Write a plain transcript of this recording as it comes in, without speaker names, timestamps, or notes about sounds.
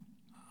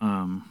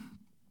Um,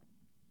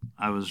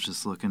 I was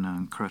just looking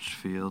on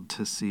Crutchfield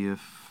to see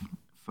if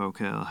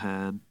Focal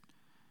had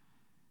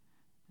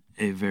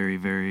a very,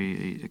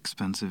 very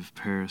expensive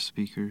pair of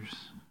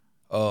speakers.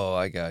 Oh,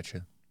 I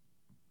gotcha.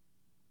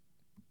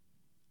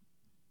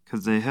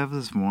 Because they have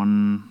this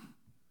one,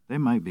 they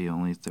might be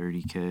only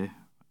 30K.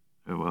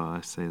 Well,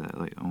 I say that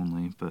like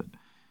only, but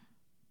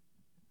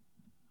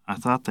I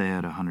thought they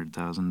had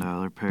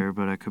 $100,000 pair,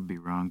 but I could be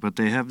wrong. But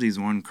they have these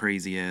one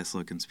crazy ass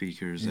looking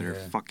speakers that are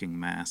Yeah. fucking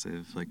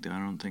massive. Like, I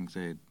don't think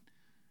they're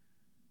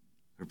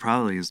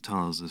probably as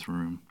tall as this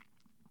room.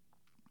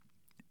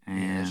 Yeah,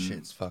 that And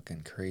shit's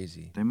fucking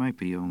crazy. they might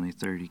be only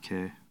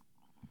 30K.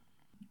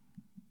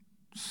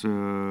 So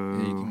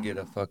Yeah, you can get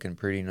a fucking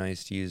pretty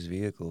nice used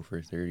vehicle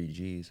for 30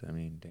 G's. I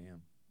mean,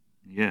 damn.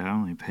 yeah, I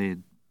only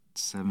paid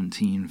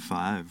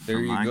 17.5 for There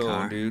you my go,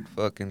 car. dude.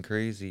 Fucking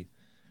crazy.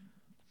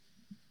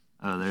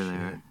 Oh, there they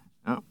Shit. are.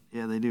 Oh,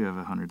 yeah, they do have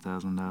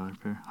 $100,000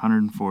 pair.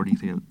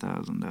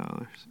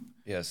 $140,000.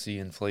 Yeah, see,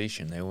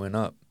 inflation. They went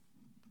up.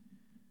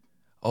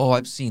 Oh,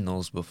 I've seen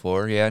those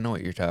before. Yeah, I know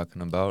what you're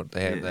talking about.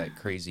 They have Yeah. that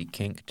crazy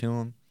kink to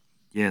them.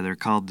 Yeah, they're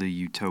called the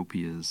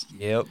Utopias.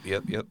 Yep.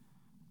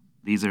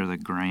 These are the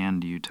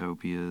Grand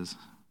Utopias.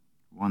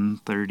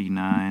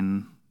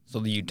 139. So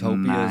the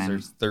Utopias are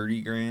Nine.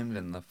 30 grand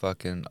and the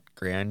fucking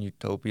Grand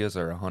Utopias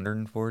are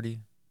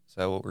 140? Is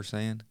that what we're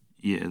saying?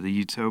 Yeah, the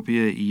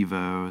Utopia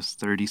Evo is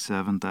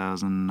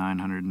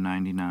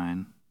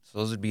 37,999. So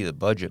those would be the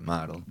budget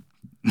model.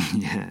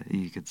 Yeah,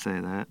 you could say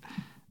that.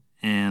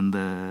 And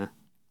the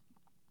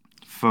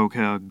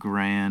Focal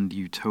Grand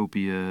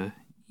Utopia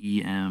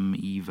EM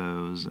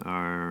Evos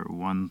are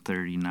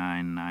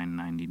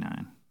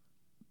 139,999.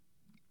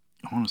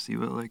 I want to see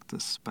what like the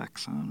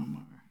specs on them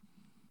are.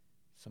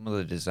 Some of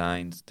the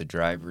designs, the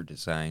driver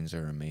designs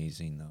are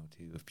amazing though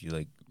too. If you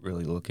like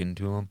really look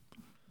into them,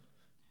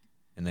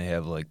 and they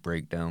have like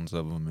breakdowns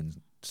of them in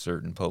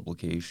certain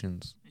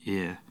publications.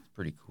 Yeah, It's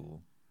pretty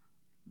cool.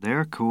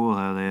 they're cool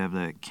how they have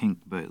that kink,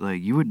 but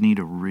like you would need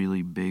a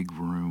really big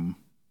room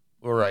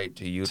All right,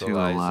 to to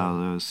utilize allow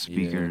them. those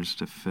speakers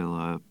to fill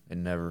up.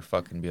 And never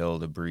fucking be able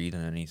to breathe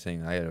in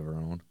anything I ever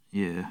owned.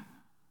 Yeah.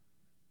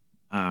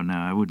 Oh no,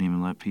 I wouldn't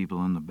even let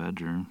people in the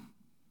bedroom.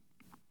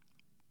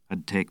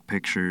 I'd take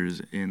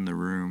pictures in the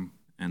room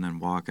and then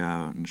walk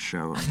out and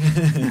show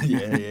them.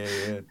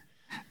 yeah.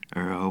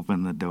 Or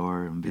open the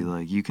door and be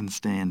like, you can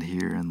stand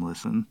here and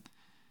listen.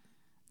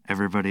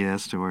 Everybody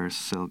has to wear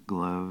silk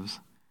gloves,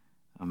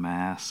 a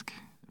mask,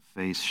 a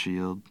face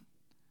shield.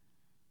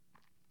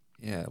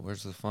 Yeah,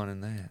 where's the fun in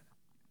that?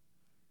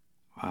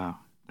 Wow.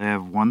 They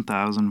have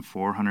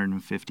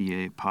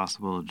 1,458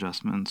 possible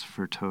adjustments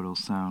for total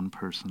sound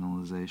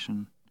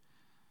personalization.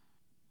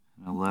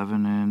 An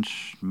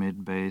 11-inch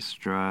mid-bass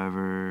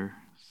driver,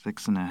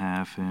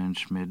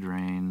 6.5-inch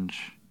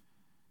mid-range,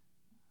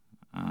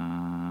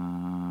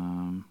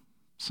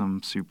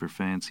 some super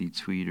fancy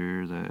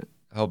tweeter that,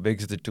 How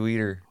big's the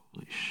tweeter?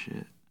 holy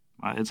shit.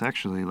 It's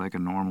actually like a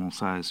normal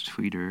sized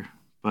tweeter,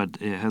 but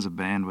it has a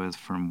bandwidth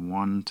from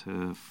 1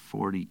 to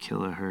 40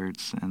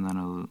 kilohertz and then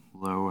a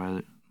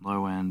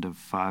low end of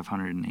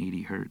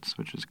 580 hertz,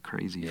 which is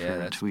crazy for a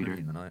that's tweeter.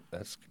 pretty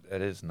nuts.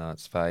 That is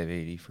nuts.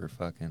 580 for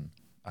fucking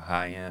a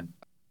high end.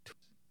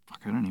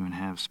 Fuck, I don't even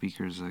have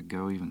speakers that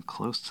go even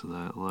close to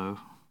that low.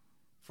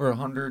 For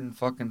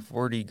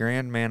 140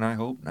 grand, man, I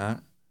hope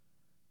not.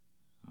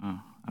 Oh,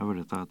 I would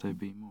have thought they'd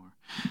be more.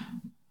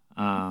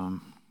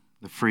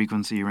 The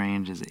frequency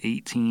range is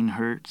 18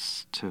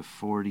 hertz to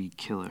 40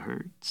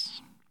 kilohertz,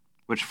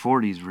 which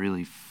 40 is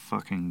really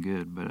fucking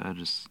good, but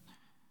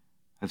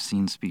I've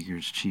seen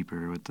speakers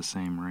cheaper with the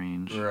same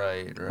range.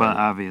 Right. But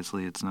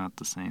obviously it's not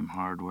the same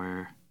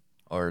hardware.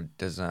 Or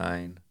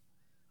design.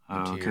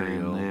 Oh, okay,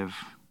 Material. and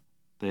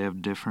they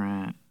have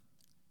different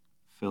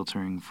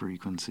filtering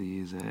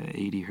frequencies at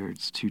 80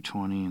 hertz,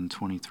 220, and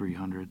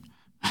 2300.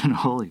 And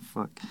holy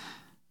fuck,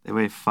 they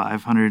weigh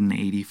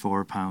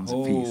 584 pounds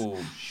apiece. Oh,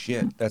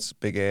 shit. That's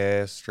big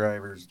ass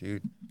drivers,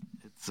 dude.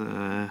 It's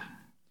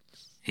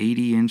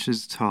 80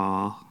 inches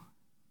tall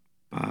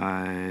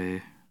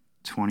by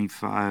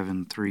 25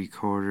 and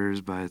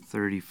 3/4 by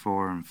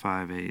 34 and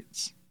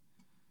 5/8.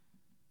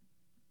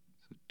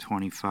 So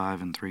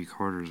 25 and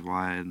 3/4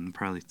 wide and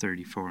probably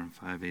 34 and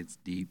 5/8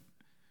 deep.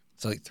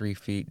 It's like 3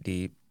 feet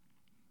deep.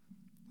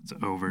 It's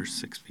over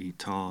 6 feet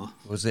tall.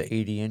 Was it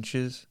 80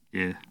 inches?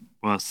 Yeah.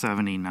 Well,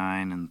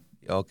 79 and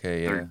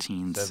Okay, yeah.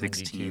 13 72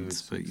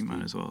 sixteenths, but you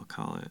might as well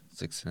call it.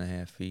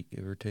 6.5 feet,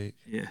 give or take.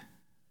 Yeah.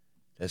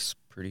 That's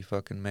pretty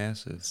fucking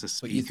massive. It's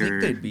a But you think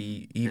speaker they'd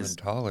be even is-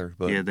 taller,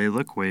 but Yeah, they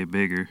look way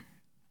bigger.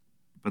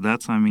 But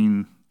that's, I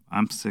mean,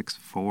 I'm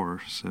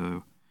 6'4",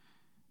 so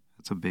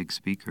that's a big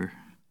speaker.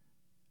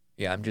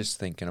 yeah, I'm just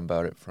thinking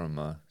about it from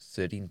a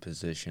sitting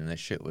position. That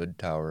shit would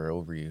tower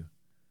over you.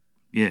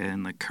 Yeah,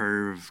 and the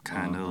curve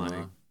kind of Uh-huh.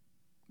 like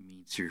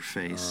meets your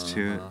face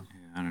to it. Uh-huh.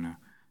 Yeah, I don't know.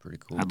 Pretty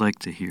cool. I'd like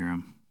to hear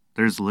them.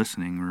 There's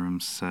listening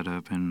rooms set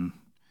up in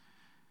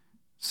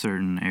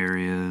certain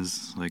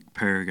areas, like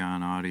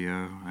Paragon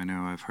Audio. I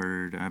know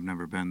I've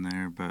never been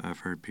there, but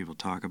I've heard people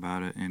talk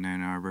about it in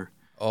Ann Arbor.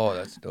 Oh,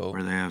 that's dope.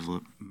 where they have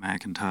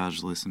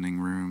Macintosh listening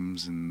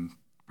rooms and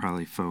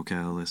probably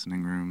Focal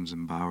listening rooms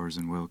and Bowers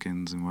and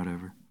Wilkins and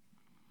whatever.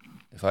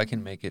 If I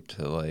can make it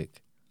to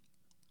like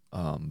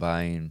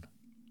buying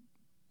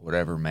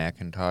whatever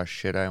Macintosh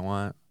shit I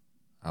want,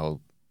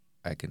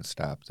 I can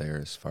stop there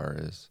as far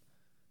as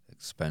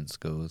expense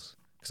goes.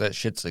 Because that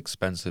shit's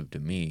expensive to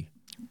me.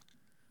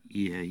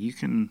 Yeah, you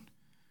can.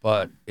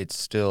 But it's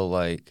still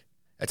like,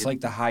 it's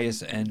like the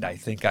highest end I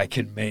think I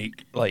can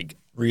make, like,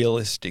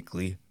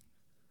 realistically.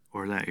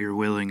 Or that you're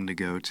willing to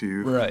go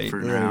to for right,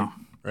 now.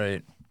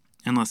 Right.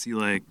 Unless you,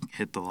 like,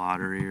 hit the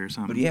lottery or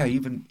something. But yeah,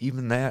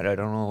 even that, I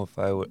don't know if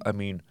I would. I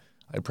mean,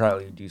 I'd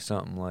probably do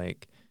something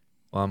like,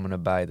 well, I'm going to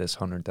buy this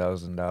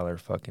 $100,000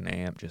 fucking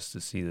amp just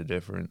to see the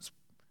difference.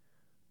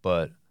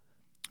 But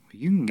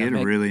you can get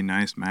a really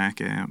nice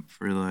Mac amp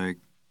for, like,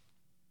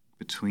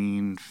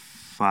 between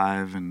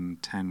 $5,000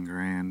 and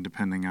 $10,000,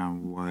 depending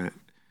on what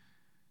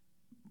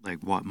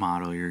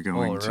model you're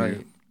going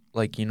to.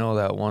 Like, you know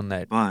that one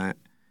that... But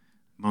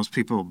most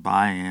people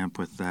buy amp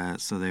with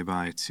that, so they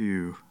buy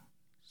two.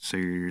 So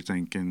you're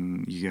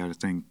thinking, you got to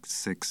think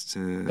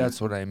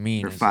That's what I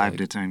mean. Or $5,000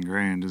 to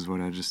 $10,000 is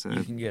what I just said.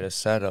 You can get a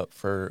setup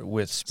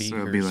with speakers. So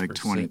it'd be like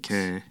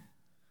 $20,000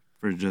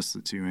 for just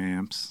the two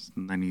amps,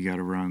 and then you got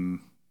to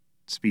run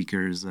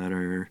speakers that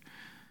are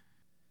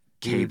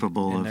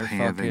capable of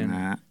having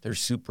that. Their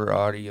Super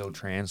Audio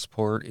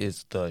transport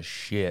is the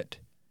shit.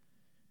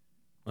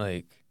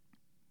 Like,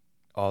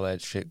 all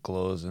that shit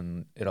glows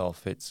and it all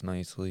fits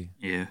nicely.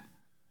 Yeah.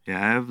 I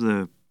have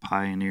the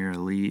Pioneer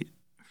Elite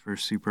for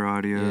Super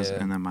Audios,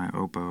 and then my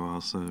Oppo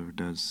also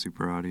does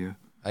Super Audio.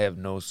 I have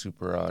no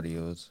Super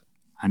Audios.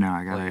 I know.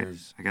 I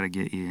gotta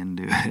get you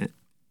into it.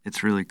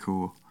 It's really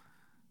cool.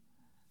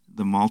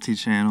 The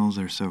multi-channels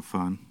are so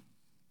fun.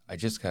 I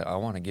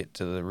want to get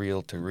to the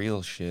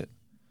reel-to-reel shit.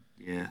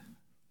 Yeah.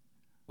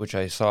 Which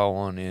I saw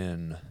one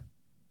in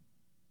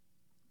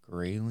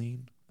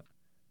Grayling.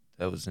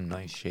 That was in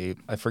nice shape.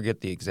 I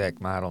forget the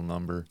exact model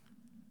number.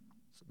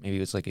 Maybe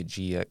it was like a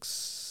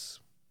GX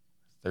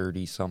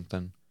 30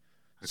 something.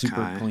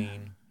 Super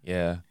clean.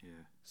 Yeah.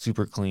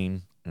 Super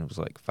clean. And it was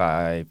like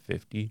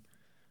 $550.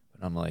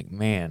 But I'm like,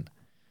 man,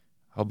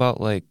 how about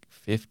like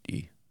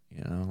 50?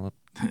 You know,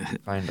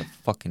 find a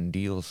fucking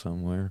deal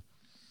somewhere.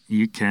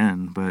 You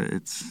can,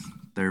 but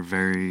they're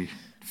very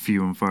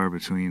few and far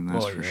between,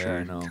 that's for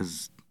sure.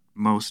 Because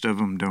most of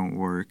them don't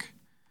work,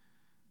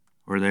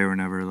 or they were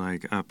never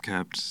like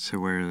upkept to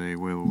where they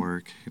will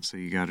work. So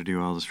you got to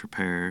do all this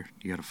repair.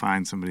 You got to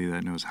find somebody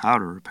that knows how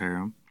to repair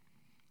them.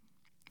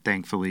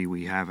 Thankfully,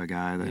 we have a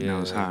guy that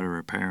knows how to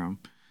repair them.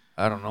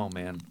 I don't know,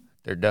 man.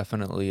 They're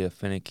definitely a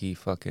finicky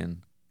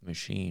fucking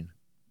machine,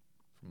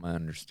 from my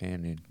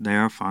understanding. They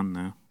are fun,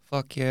 though.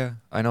 Fuck yeah.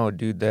 I know a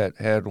dude that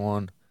had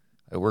one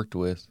I worked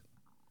with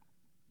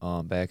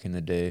back in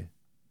the day.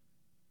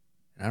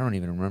 I don't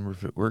even remember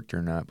if it worked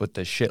or not, but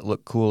the shit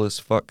looked cool as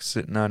fuck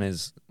sitting on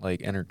his,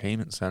 like,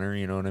 entertainment center,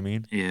 you know what I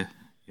mean? Yeah,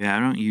 I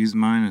don't use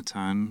mine a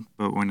ton,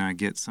 but when I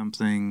get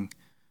something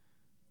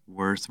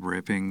worth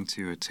ripping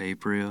to a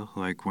tape reel,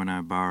 like when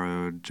I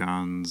borrowed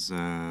John's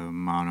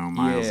mono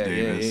Miles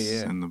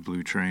Davis and the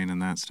Blue Train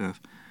and that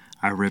stuff,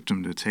 I ripped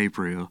them to tape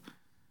reel.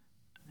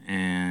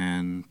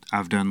 And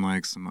I've done,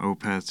 like, some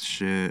Opeth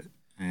shit,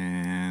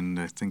 and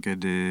I think I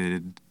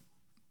did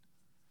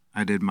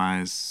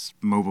my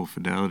Mobile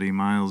Fidelity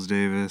Miles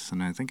Davis,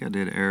 and I think I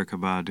did Erykah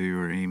Badu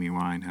or Amy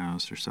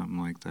Winehouse or something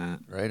like that.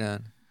 Right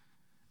on.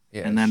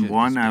 Yeah, and then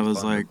one I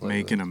was like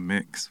making a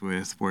mix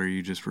with where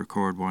you just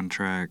record one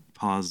track,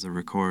 pause the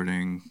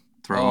recording,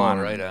 throw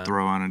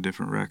on a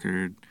different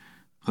record,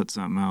 put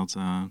something else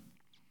on.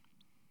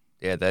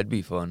 Yeah, that'd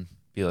be fun.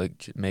 Be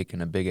like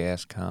making a big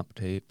ass comp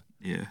tape.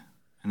 Yeah.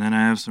 And then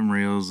I have some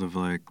reels of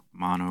like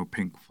mono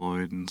Pink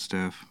Floyd and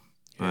stuff.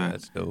 Yeah,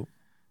 that's dope.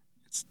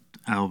 It's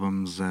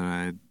albums that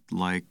I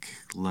like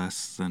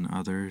less than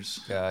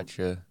others.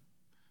 Gotcha.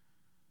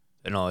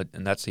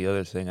 And that's the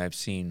other thing I've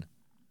seen,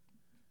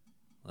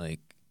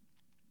 like,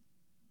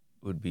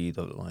 would be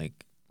the,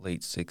 like,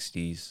 late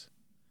 60s,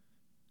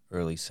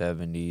 early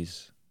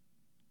 70s.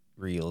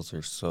 Reels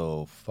are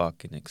so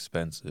fucking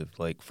expensive.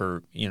 Like,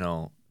 for, you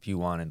know, if you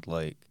wanted,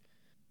 like,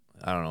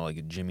 I don't know, like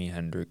a Jimi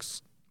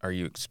Hendrix, Are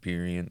You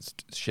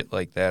Experienced? Shit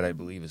like that, I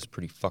believe, is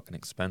pretty fucking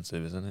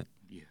expensive, isn't it?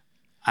 Yeah.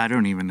 I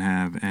don't even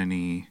have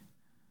any,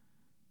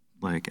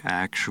 like,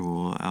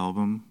 actual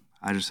album.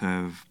 I just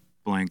have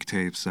blank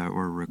tapes that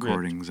were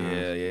recordings of.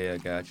 Yeah,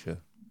 gotcha.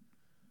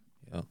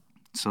 Yeah.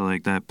 So,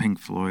 like, that Pink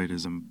Floyd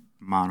is a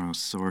mono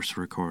source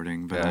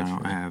recording, but I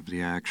don't have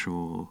the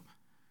actual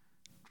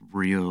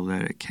reel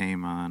that it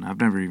came on.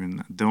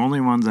 The only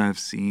ones I've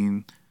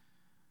seen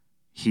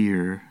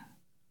here,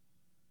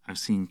 I've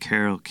seen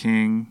Carole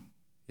King.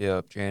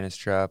 Yep, Janis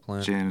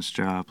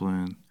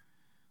Joplin.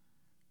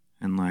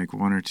 And, like,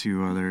 one or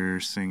two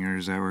other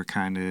singers that were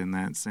kind of in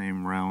that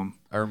same realm.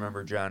 I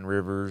remember John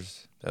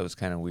Rivers. That was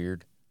kind of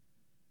weird.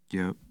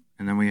 Yep.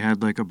 And then we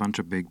had, like, a bunch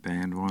of big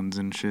band ones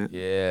and shit.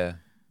 Yeah.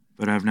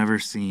 But I've never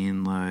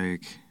seen,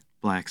 like,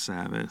 Black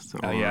Sabbath.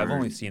 I've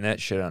only seen that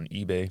shit on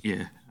eBay.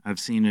 Yeah. I've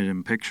seen it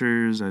in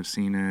pictures. I've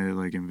seen it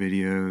like in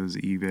videos,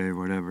 eBay,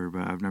 whatever,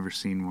 but I've never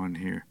seen one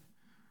here.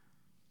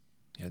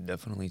 Yeah,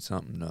 definitely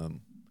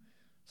something.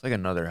 It's like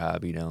another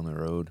hobby down the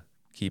road.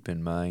 Keep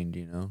in mind,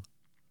 you know.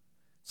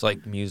 It's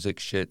like music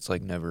shit. It's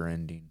like never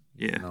ending.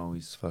 You Yeah. can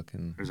always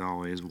fucking. There's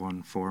always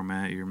one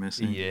format you're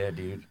missing. Yeah,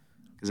 dude.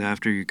 Because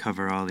after you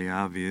cover all the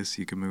obvious,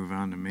 you can move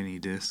on to mini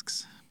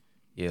discs.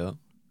 Yeah,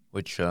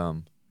 which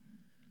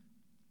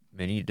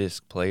mini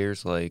disc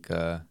players like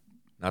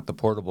not the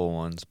portable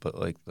ones, but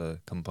like the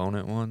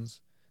component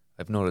ones.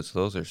 I've noticed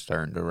those are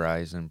starting to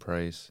rise in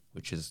price,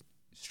 which is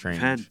strange.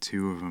 I've had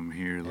two of them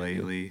here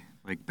lately,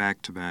 like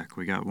back to back.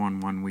 We got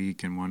one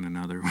week and one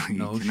another week,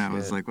 No and I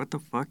was shit. like, "What the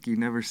fuck? You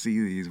never see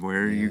these.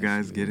 Where are you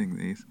guys shit. getting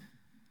these?"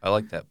 I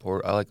like that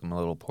I like them a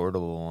little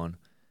portable one,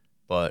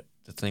 but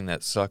the thing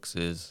that sucks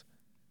is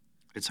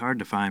it's hard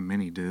to find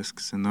mini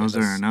discs, and those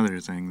are another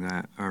thing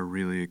that are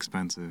really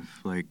expensive.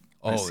 Like,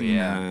 if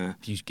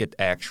you get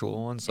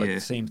actual ones, like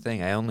the same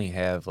thing. I only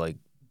have like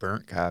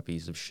burnt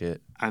copies of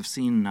shit. I've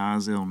seen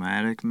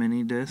Nozzle-matic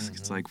mini disc.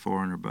 It's like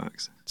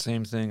 $400.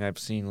 Same thing. I've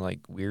seen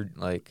like weird,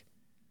 like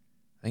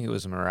I think it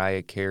was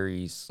Mariah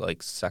Carey's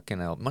like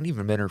second album. Might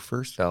even been her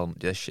first album.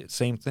 That shit,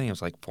 same thing. It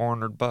was like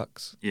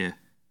 $400. Yeah,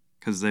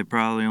 because they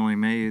probably only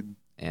made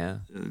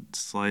a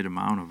slight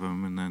amount of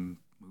them and then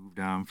moved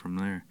on from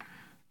there.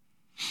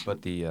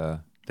 But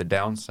the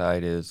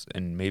downside is,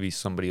 and maybe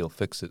somebody will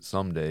fix it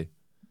someday,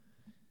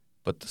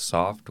 but the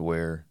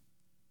software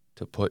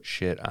to put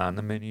shit on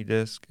the mini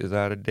disc is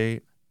out of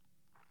date,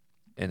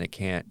 and you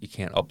can't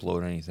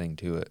upload anything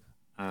to it.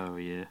 Oh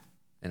yeah.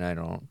 And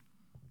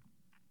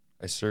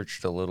I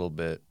searched a little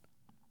bit,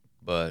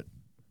 but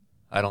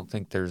I don't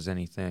think there's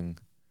anything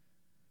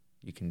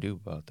you can do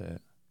about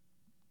that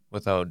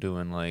without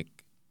doing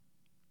like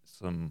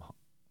some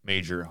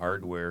major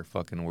hardware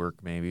fucking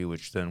work maybe,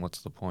 which then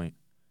what's the point?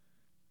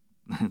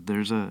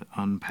 There's a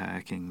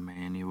unpacking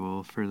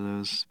manual for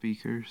those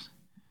speakers.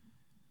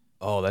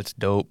 Oh, that's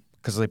dope.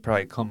 Because they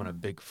probably come in a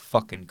big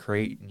fucking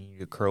crate and you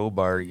need a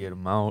crowbar to get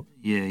them out.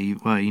 Yeah,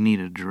 you need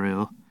a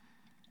drill.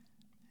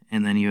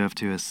 And then you have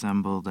to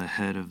assemble the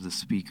head of the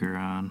speaker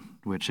on,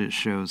 which it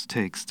shows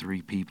takes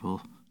 3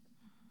 people.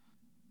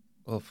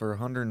 Well, for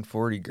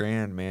 140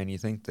 grand, man, you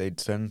think they'd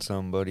send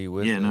somebody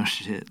with it? Yeah, no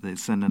shit. They'd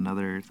send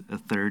a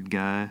third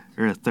guy,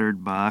 or a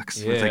third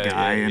box with a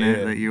guy in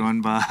it that you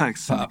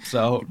unbox. Pops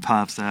out. He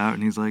pops out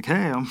and he's like,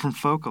 "Hey, I'm from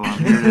Focal.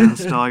 I'm here to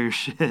install your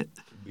shit."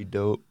 It'd be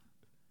dope.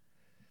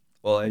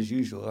 Well, as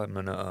usual, I'm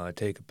going to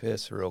take a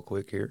piss real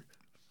quick here.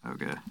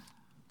 Okay.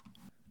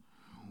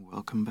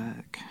 Welcome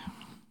back.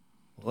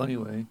 Well,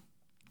 anyway,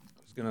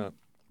 I was going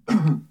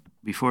to...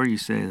 Before you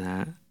say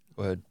that...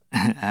 Go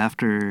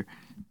ahead.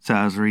 So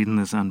I was reading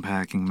this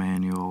unpacking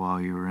manual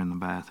while you were in the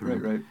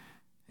bathroom. Right.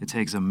 It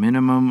takes a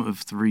minimum of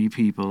 3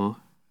 people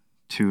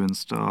to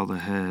install the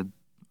head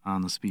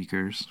on the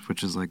speakers,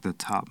 which is like the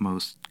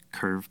topmost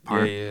curved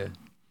part. Yeah.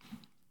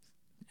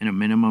 And a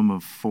minimum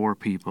of 4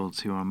 people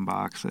to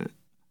unbox it.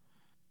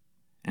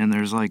 And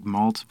there's like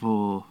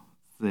multiple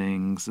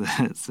things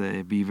that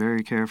say, be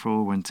very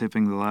careful when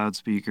tipping the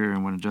loudspeaker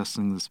and when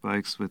adjusting the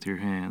spikes with your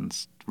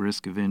hands.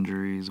 Risk of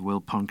injuries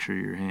will puncture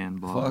your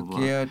hand, blah, blah, blah.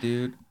 Fuck yeah,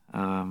 dude.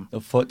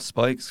 The foot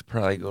spikes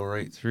probably go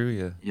right through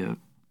you. Yep.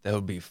 That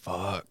would be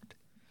fucked.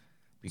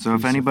 So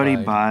if anybody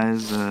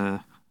buys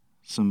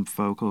some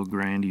Focal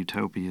Grand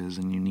Utopias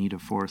and you need a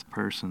 4th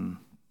person,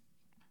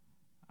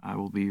 I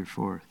will be your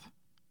 4th.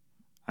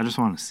 I just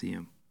want to see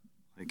him,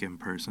 like in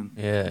person.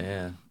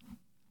 Yeah.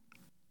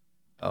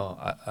 Oh,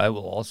 I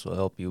will also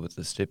help you with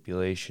the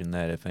stipulation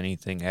that if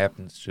anything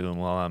happens to him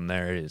while I'm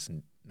there, it is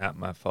not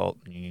my fault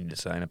and you need to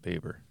sign a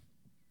paper.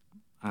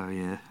 Oh,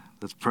 yeah.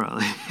 That's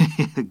probably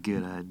a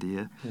good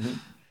idea.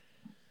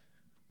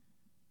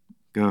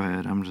 Go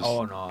ahead. I'm just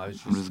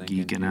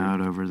geeking dude,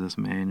 out over this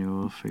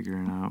manual,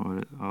 figuring out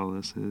what all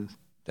this is.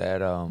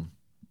 That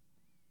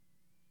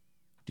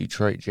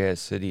Detroit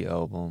Jazz City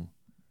album,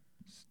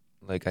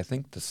 like I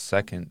think the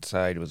second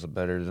side was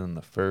better than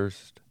the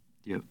first.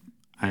 Yep,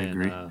 I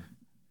agree.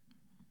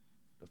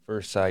 The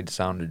first side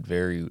sounded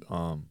very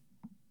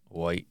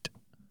white,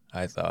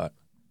 I thought.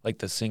 Like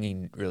the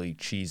singing really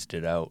cheesed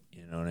it out,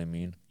 you know what I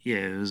mean? Yeah,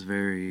 it was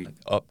very... like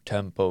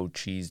up-tempo,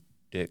 cheese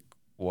dick,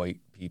 white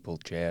people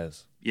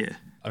jazz. Yeah.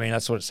 I mean,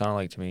 that's what it sounded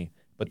like to me.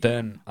 But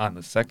then on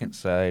the second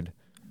side,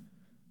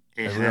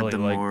 it I had really the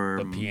liked more...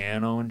 the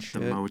piano and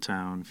shit. The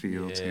Motown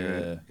feel to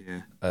it.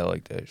 Yeah. I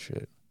like that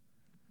shit.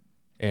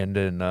 And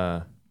then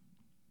the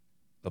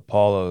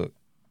Paula...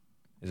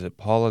 Is it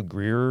Paula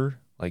Greer?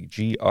 Like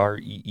Greer? I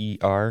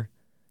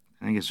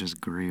think it's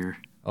just Greer.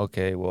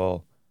 Okay,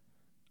 well,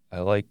 I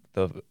like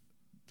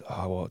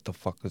what the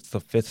fuck? It's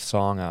the 5th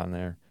song on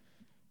there.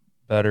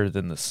 Better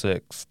than the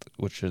 6th,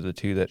 which are the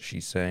 2 that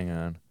she sang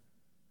on.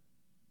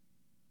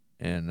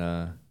 And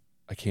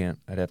I can't.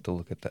 I'd have to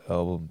look at the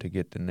album to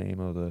get the name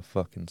of the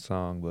fucking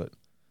song, but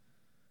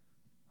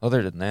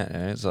other than that,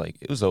 man,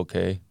 it was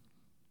okay.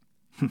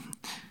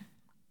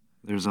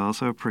 There's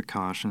also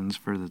precautions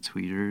for the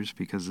tweeters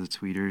because the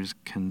tweeters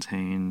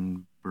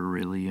contain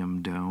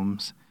beryllium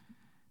domes.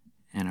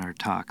 and are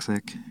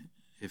toxic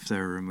if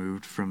they're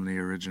removed from the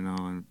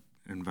original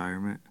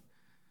environment.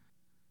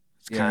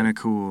 It's kind of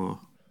cool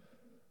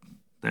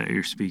that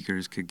your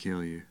speakers could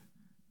kill you.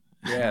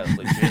 Yeah,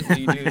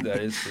 legitly, dude,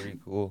 that is pretty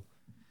cool.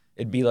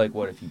 It'd be like,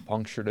 what, if you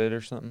punctured it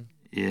or something?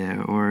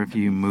 Yeah, or if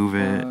you move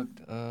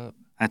it.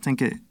 I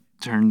think it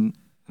turned,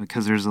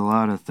 because there's a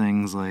lot of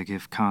things like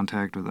if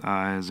contact with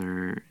eyes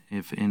or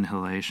if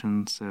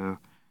inhalation. So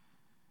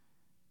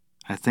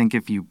I think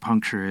if you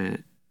puncture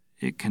it,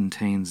 it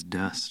contains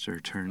dust or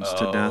turns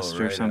to dust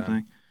or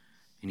something.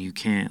 And you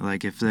can't,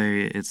 like,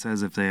 it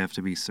says if they have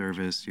to be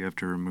serviced, you have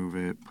to remove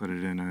it, put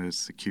it in a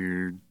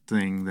secured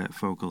thing that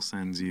Focal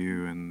sends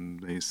you, and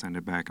they send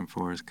it back and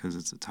forth because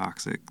it's a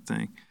toxic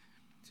thing.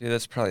 See,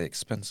 that's probably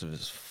expensive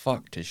as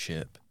fuck to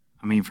ship.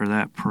 I mean, for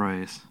that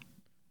price.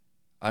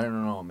 I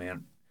don't know,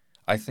 man.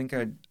 I think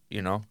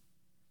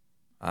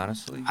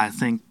honestly, I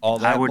think all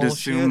that I would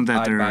bullshit, assume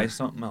that I'd buy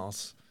something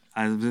else.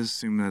 I would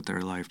assume that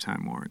they're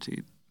lifetime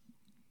warranted.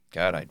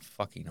 God, I'd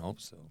fucking hope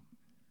so.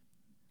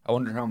 I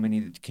wonder how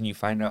many. Can you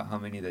find out how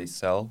many they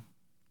sell?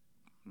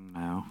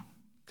 No.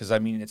 Because I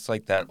mean, it's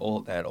like that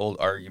old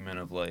argument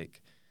of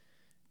like,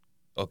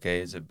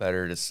 okay, is it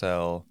better to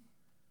sell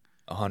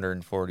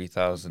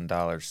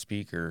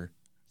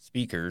 $140,000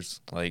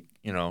 speakers, like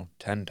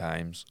 10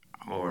 times,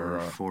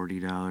 or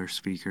 $40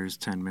 speakers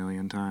 10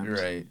 million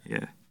times? Right.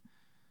 Yeah.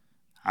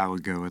 I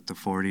would go with the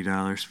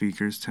 $40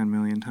 speakers 10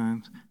 million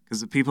times.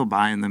 Because the people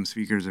buying them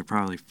speakers are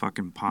probably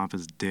fucking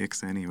pompous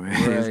dicks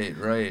anyway.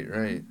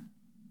 Right.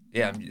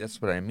 Yeah, that's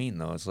what I mean,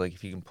 though. It's like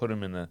if you can put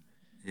them in the...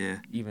 Yeah.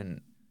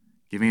 Even...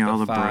 Give me all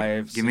the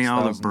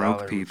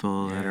broke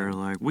people that are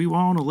like, we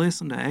want to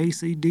listen to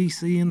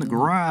AC/DC in the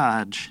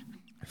garage.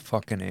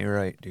 Fucking A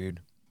right, dude.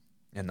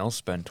 And they'll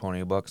spend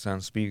 $20 on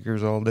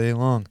speakers all day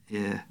long.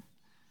 Yeah.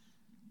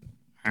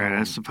 All right,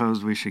 I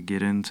suppose we should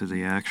get into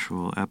the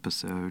actual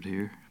episode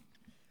here.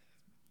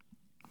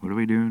 What are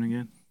we doing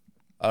again?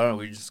 I don't know.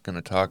 We're just going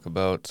to talk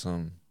about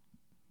some...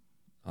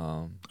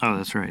 oh,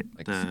 that's right.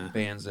 Like some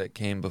bands that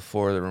came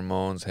before the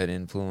Ramones, had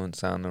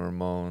influence on the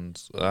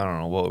Ramones. I don't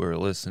know what we were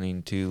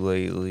listening to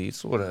lately.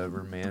 It's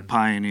whatever, man. The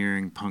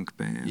pioneering punk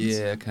bands.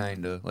 Yeah,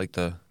 kind of. Like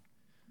the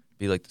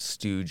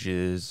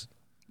Stooges.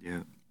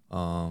 Yeah.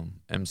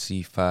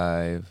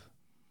 MC5.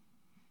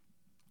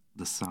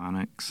 The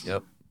Sonics.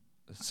 Yep.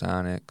 The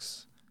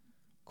Sonics.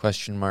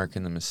 Question Mark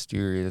and the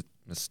Mysterios.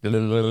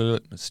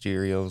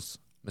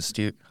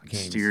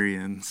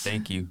 Mysterians.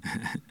 Thank you.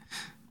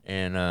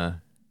 And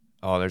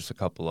there's a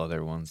couple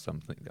other ones.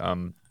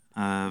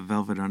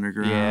 Velvet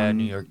Underground. Yeah,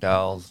 New York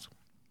Dolls.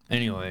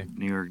 Anyway,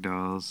 New York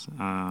Dolls.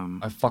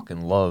 I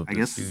fucking love the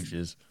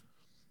Stooges.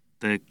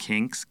 The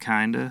Kinks,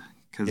 kinda,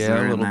 because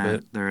they're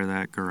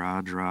that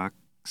garage rock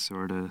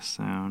sort of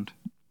sound.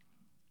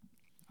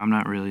 I'm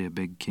not really a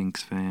big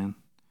Kinks fan.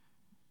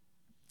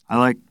 I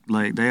like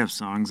they have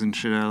songs and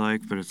shit I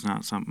like, but it's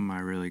not something I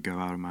really go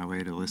out of my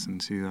way to listen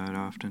to that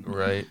often.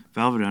 Right.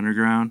 Velvet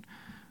Underground,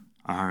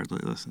 I hardly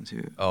listen to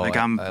it. Oh,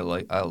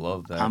 I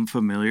love that. I'm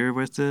familiar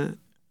with it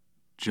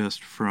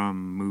just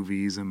from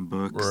movies and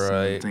books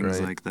and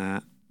things like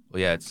that.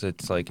 Well, yeah,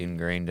 it's like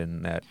ingrained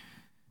in that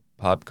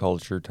pop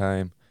culture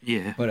time.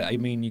 Yeah. But I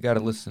mean, you got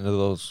to listen to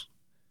those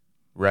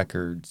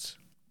records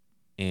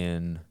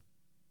in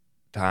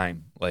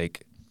time.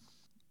 Like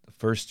the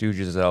first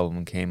Stooges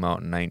album came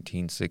out in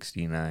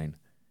 1969.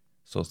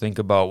 So think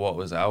about what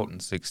was out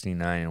in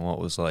 69 and what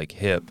was like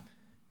hip.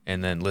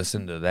 And then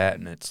listen to that,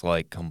 and it's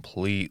like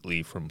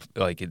completely from,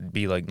 like, it'd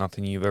be like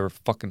nothing you've ever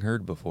fucking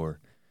heard before,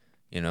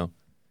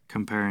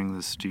 Comparing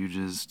the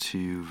Stooges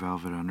to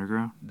Velvet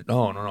Underground?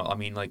 No. I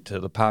mean, like, to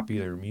the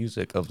popular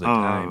music of the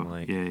time.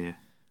 Like, yeah.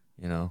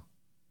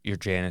 Your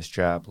Janis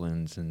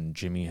Joplins and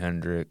Jimi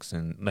Hendrix.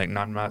 And, like,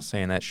 I'm not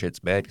saying that shit's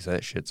bad, because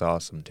that shit's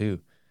awesome, too.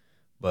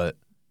 But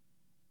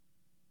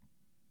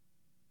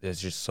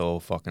it's just so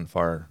fucking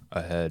far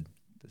ahead,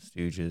 the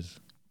Stooges.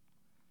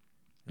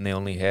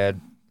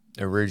 And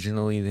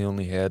originally, they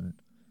only had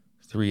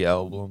 3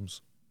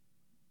 albums.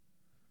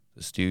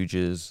 The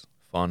Stooges,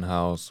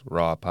 Funhouse,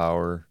 Raw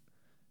Power,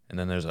 and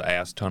then there's an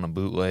ass ton of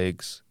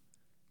bootlegs.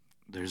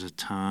 There's a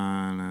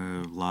ton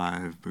of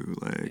live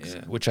bootlegs.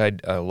 Yeah, which I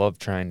love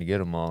trying to get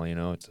them all,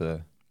 it's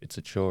a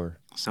chore.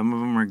 Some of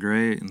them are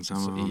great, and some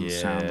of them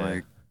sound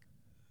like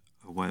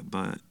a wet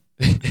butt.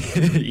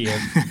 Yeah,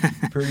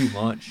 pretty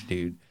much,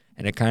 dude.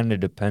 And it kind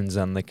of depends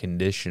on the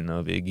condition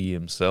of Iggy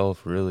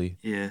himself, really.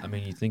 Yeah. I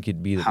mean, you think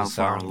he'd be the how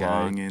sound guy. How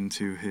far along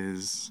into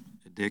his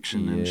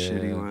addiction and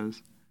shit he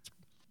was.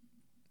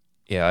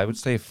 Yeah, I would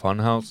say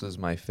Funhouse is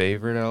my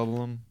favorite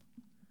album.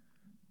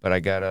 But I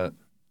gotta...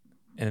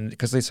 And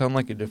because they sound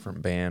like a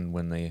different band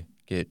when they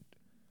get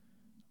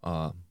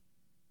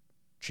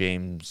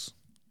James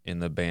in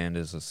the band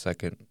as a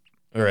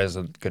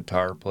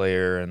guitar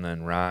player, and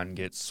then Ron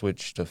gets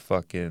switched to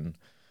fucking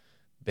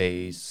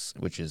bass,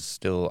 which is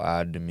still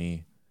odd to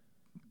me.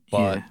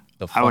 But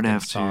the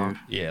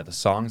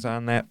songs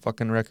on that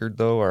fucking record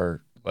though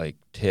are like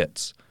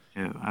tits.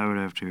 Yeah, I would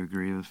have to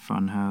agree with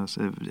Funhouse.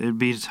 It'd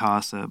be a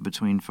toss up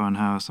between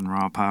Funhouse and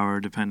Raw Power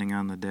depending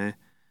on the day.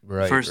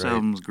 Right, First right.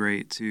 album's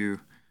great too,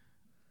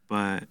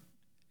 but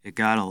it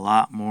got a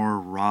lot more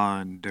raw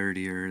and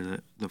dirtier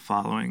the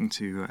following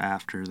two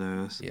after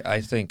those. Yeah,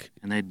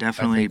 And they I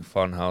definitely think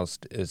Funhouse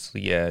is,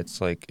 yeah, it's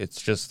like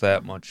it's just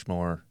that much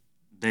more.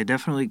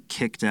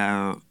 kicked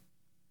out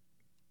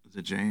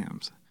the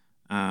jams.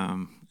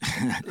 Um,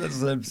 That's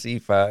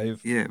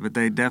MC5. yeah, but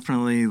they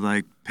definitely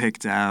like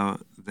picked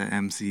out the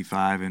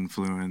MC5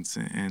 influence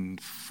and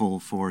full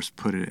force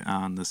put it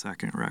on the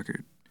second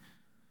record.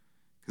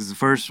 Because the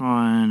first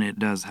one, it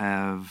does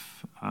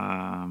have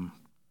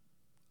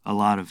a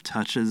lot of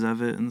touches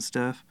of it and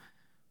stuff,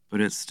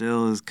 but it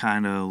still is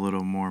kind of a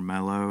little more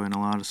mellow in a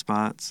lot of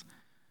spots.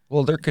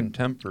 Well, they're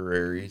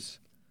contemporaries.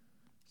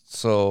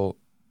 So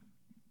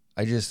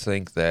I just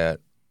think that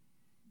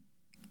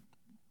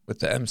with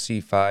the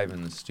MC5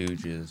 and the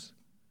Stooges,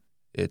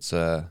 it's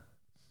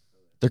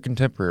they're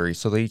contemporary,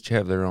 so they each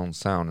have their own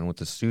sound. And with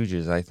the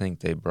Stooges, I think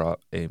they brought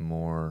a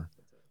more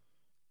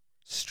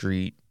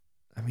street.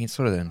 I mean,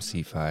 sort of the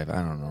MC5.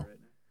 I don't know.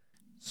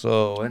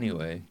 So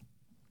anyway,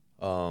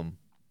 um,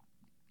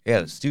 yeah,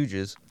 the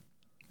Stooges.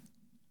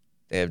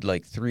 They had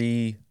like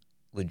 3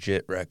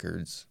 legit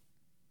records,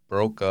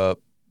 broke up,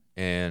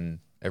 and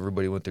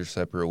everybody went their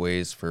separate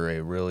ways for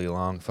a really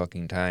long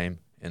fucking time.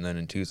 And then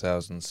in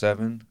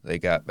 2007, they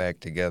got back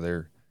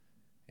together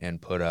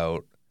and put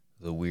out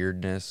The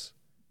Weirdness,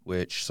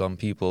 which some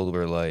people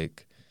were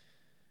like,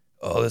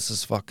 oh, this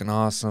is fucking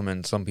awesome.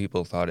 And some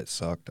people thought it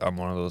sucked. I'm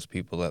one of those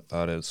people that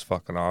thought it was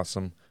fucking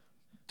awesome.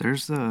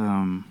 There's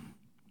the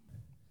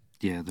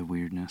the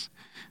weirdness.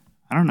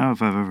 I don't know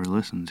if I've ever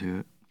listened to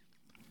it.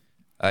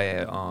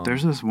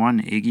 There's this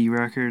one Iggy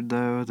record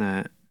though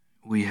that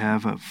we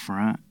have up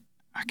front.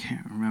 I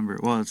can't remember.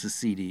 Well, it's a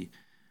CD.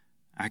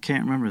 I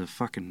can't remember the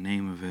fucking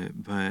name of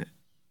it, but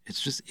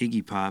it's just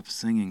Iggy Pop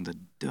singing the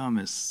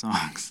dumbest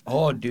songs.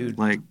 Oh, dude.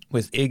 Like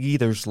with Iggy,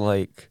 there's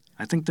like,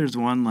 I think there's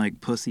one like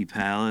Pussy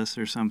Palace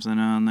or something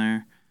on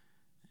there,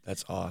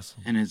 that's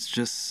awesome. and it's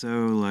just so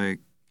like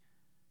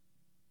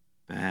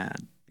bad.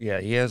 Yeah,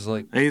 he has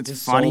like, It's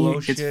his funny. solo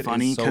It's shit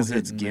funny is so because hit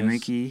it's and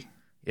miss. gimmicky.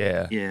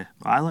 Yeah. Yeah,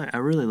 I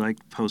really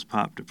like Post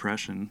Pop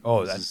Depression.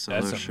 Oh, This is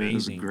that's solo shit. It's a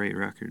amazing. great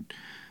record.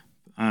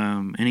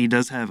 And he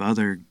does have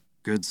other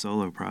good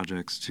solo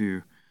projects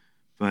too.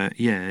 But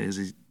yeah,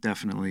 he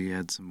definitely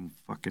had some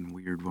fucking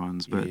weird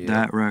ones. But Yeah.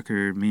 that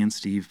record, me and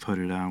Steve put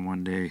it on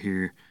one day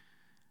here,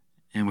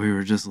 and we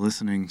were just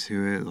listening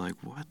to it like,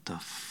 what the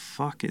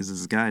fuck is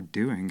this guy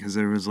doing? Because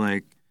there was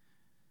like,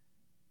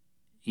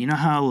 you know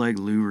how like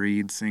Lou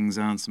Reed sings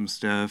on some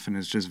stuff and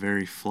it's just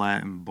very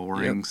flat and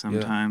boring Yep,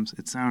 sometimes?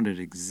 It sounded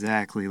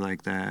exactly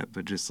like that,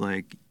 but just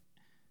like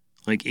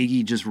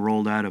Iggy just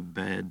rolled out of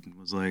bed and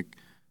was like,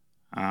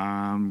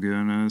 I'm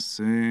gonna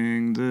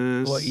sing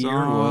this What year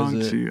song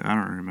was it? to you. I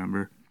don't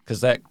remember.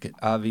 Because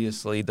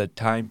obviously the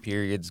time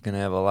period's gonna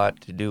have a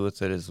lot to do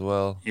with it as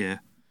well. Yeah.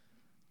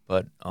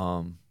 But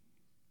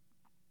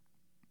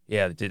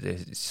yeah,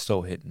 it's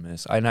so hit and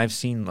miss. And I've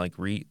seen like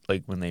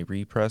when they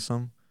repress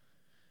them,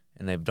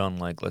 and they've done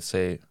like, let's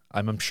say,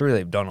 I'm sure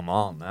they've done them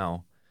all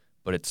now,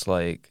 but it's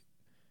like,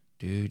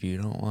 dude, you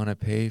don't want to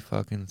pay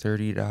fucking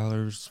 $30,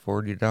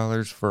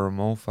 $40 for a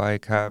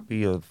MoFi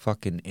copy of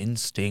fucking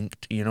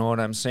Instinct. You know what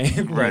I'm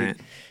saying? Right. Like,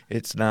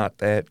 it's not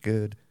that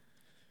good.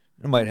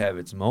 It might have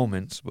its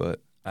moments, but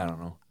I don't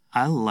know.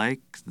 I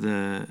like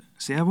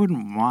I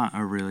wouldn't want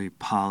a really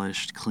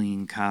polished,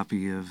 clean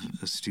copy of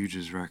a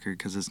Stooges record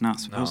because it's not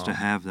supposed to No.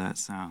 have that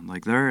sound.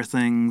 Like, there are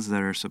things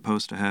that are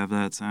supposed to have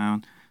that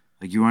sound.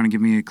 Like, you want to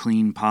give me a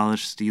clean,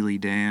 polished Steely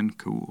Dan?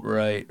 Cool.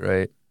 Right,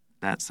 right.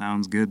 That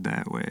sounds good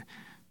that way.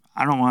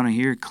 I don't want to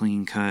hear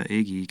clean cut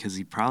Iggy because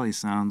he probably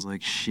sounds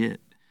like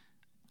shit.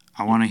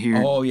 I want to hear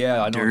Oh, yeah, I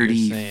know what you're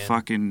dirty, saying.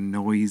 fucking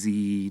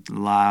noisy,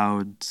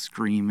 loud,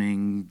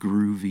 screaming,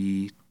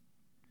 groovy,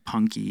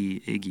 punky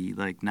Iggy.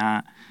 Like,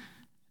 not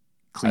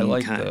clean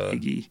like cut the-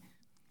 Iggy.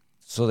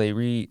 So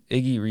Iggy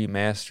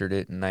remastered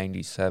it in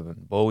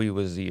 '97. Bowie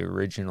was the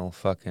original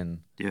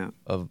fucking Yeah.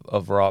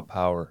 of Raw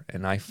Power,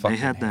 and I fucking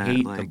had that,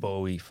 hate the like-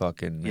 Bowie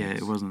fucking mix. Yeah,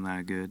 it wasn't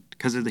that good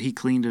because he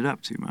cleaned it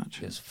up too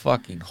much. It's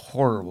fucking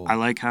horrible. I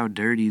like how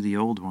dirty the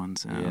old one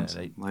sounds.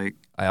 they- Like,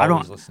 I I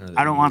always don't listen to the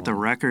I don't new want the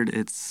one. record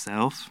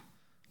itself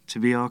to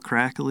be all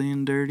crackly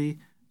and dirty,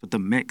 but the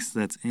mix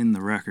that's in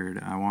the record,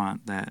 I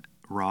want that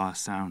raw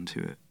sound to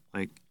it.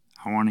 Like,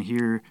 I want to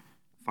hear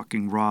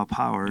fucking Raw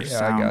Power Yeah, I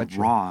sound gotcha.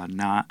 raw,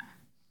 not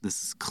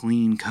this is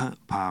clean cut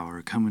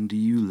power coming to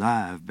you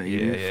live,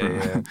 baby.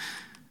 Yeah.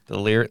 The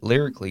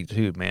lyrically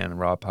too, man.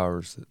 Raw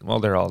Power's, well,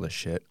 they're all the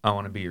shit. I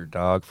Want to Be Your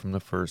Dog from the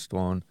first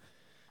one,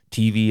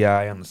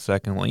 TVI on the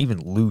second one, even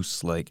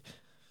Loose. Like,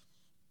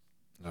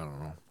 I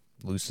don't know,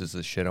 Loose is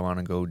the shit. I want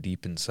to go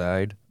deep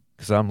inside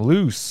because I'm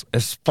loose.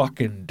 It's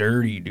fucking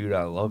dirty, dude.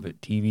 I love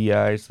it.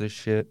 TVI's the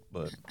shit,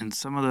 but And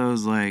some of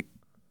those like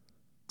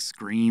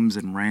screams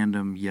and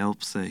random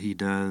yelps that he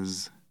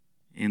does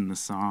in the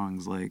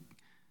songs, like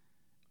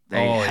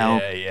they Oh,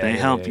 help yeah, they yeah,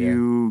 help yeah.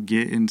 you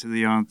get into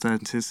the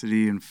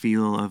authenticity and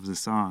feel of the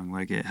song.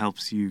 Like, it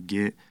helps you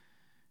get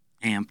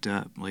amped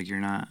up. Like, you're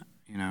not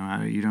You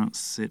know, you don't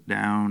sit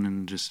down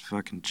and just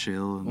fucking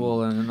chill. And,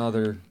 Well, and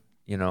another,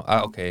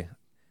 okay,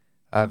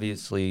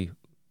 obviously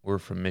we're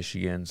from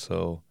Michigan,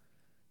 so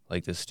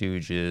like the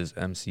Stooges,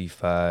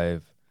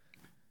 MC5,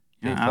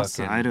 they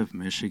outside fucking, of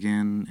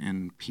Michigan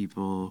and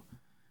people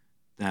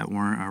that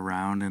weren't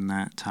around in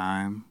that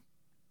time,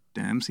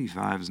 the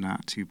MC5 is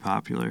not too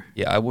popular.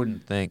 yeah, I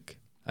wouldn't think.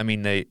 I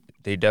mean, they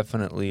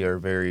definitely are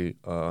very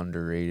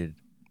underrated.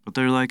 But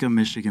they're like a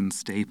Michigan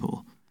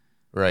staple.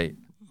 Right.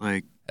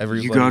 Like,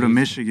 Everybody you go to who's-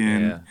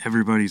 Michigan, yeah.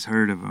 everybody's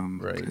heard of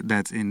them. Right.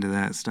 That's into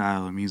that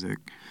style of music.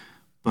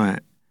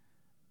 But,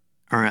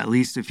 or at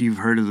least if you've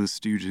heard of the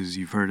Stooges,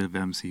 you've heard of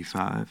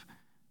MC5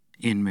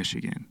 in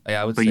Michigan.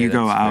 Yeah, I would But say you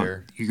go that's out,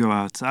 fair. you go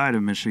outside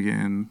of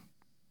Michigan,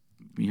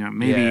 you know,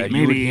 Yeah, you would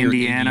maybe hear Iggy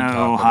Indiana, talk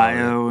about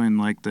Ohio, and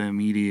like the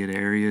immediate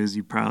areas,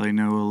 you probably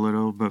know a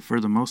little. But for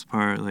the most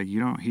part, like you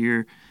don't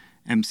hear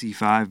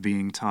MC5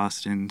 being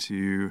tossed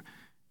into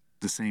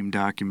the same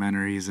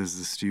documentaries as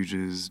the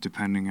Stooges,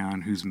 depending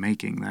on who's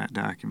making that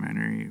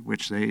documentary,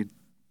 which they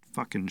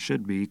fucking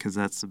should be, because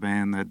that's the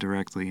band that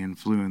directly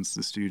influenced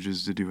the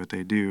Stooges to do what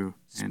they do.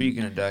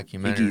 Speaking of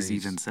documentaries, Iggy's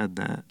even said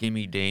that.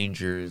 Gimme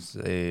Danger is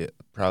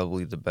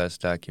probably the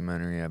best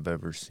documentary I've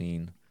ever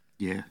seen.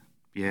 Yeah,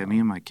 me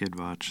and my kid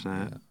watched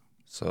that. Yeah.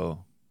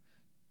 So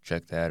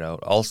check that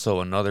out. Also,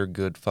 another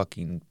good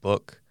fucking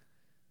book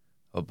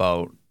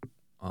about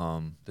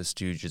the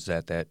Stooges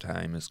at that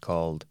time is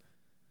called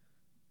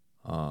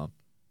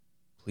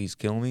Please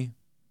Kill Me.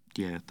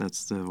 Yeah,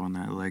 that's the one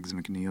that Legs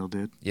McNeil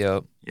did.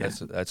 Yep. Yeah.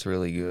 That's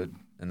really good.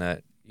 And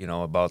that,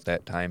 about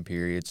that time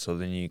period, so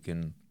then you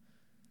can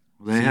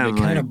They see have the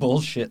kind like of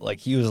bullshit, like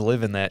he was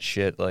living that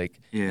shit, like,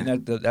 Yeah.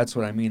 and that's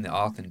what I mean, the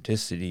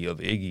authenticity of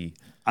Iggy.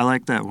 I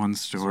like that one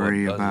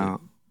story does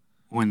about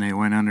when they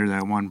went under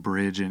that one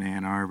bridge in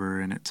Ann Arbor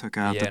and it took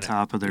out Yeah, the and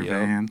top of their yep.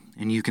 van,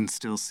 and you can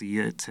still see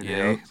it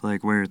today, Yep.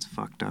 like where it's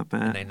fucked up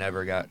And at. they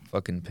never got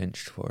fucking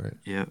pinched for it.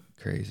 Yep.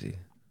 Crazy.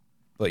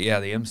 But yeah,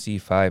 the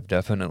MC5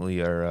 definitely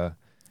are,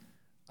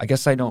 I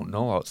guess I don't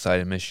know outside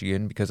of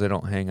Michigan because I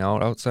don't hang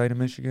out outside of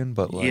Michigan,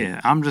 but like, Yeah,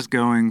 I'm just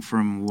going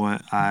from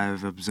what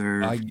I've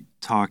observed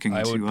talking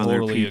I would to other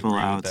totally people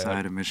agree with that.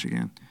 outside of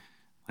Michigan.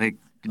 Like,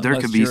 there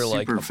Unless could be you're,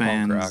 like, super a punk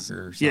fans.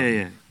 rocker or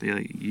something.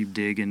 You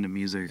dig into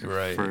music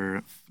Right.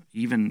 for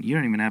even, you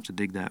don't even have to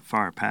dig that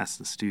far past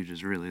the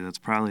Stooges, really. That's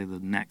probably the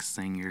next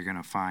thing you're going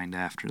to find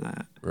after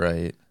that.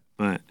 right.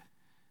 But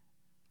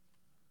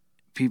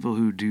people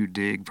who do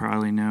dig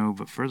probably know,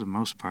 but for the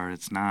most part,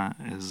 it's not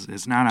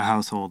a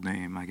household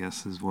name, I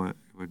guess, is what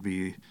would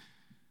be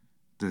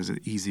the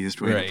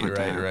easiest way to put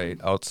that. Right.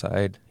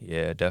 Outside,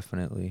 yeah,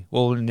 definitely.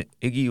 Well,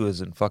 Iggy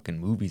was in fucking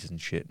movies and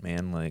shit,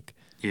 man. Like,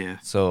 Yeah.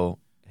 so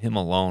him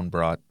alone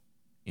brought,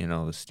 the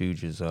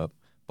Stooges up.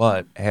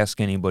 But ask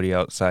anybody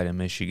outside of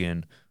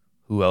Michigan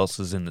who else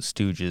is in the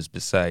Stooges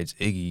besides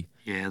Iggy,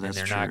 Yeah, and that's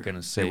they're true. not going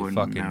to say wouldn't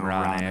fucking know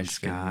Ron and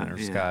Ashton Scott, or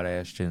yeah. Scott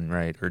Ashton,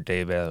 right, or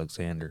Dave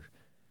Alexander.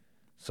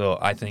 So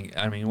I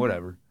mean,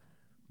 whatever.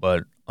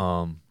 But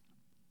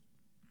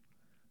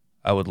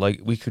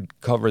we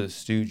could cover the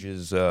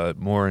Stooges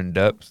more in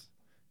depth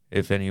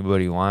if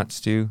anybody wants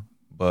to,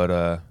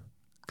 but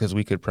because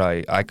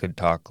I could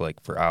talk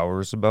like for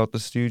hours about the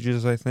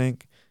Stooges, I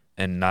think,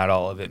 and not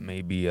all of it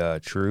may be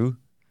true.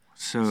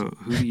 So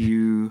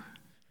who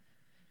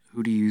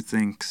do you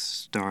think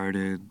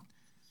started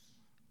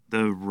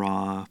the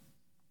raw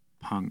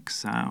punk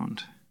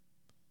sound?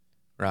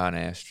 Ron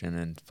Ashton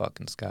and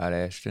fucking Scott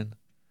Ashton.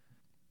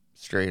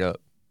 Straight up.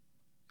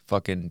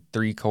 Fucking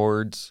 3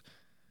 chords,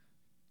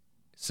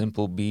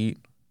 simple beat,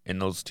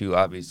 and those two,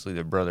 obviously,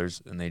 they're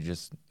brothers, and they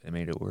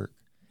made it work.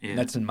 Yeah.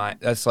 And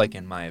that's like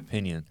in my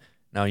opinion.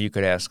 Now you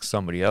could ask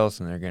somebody else,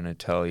 and they're gonna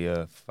tell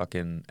you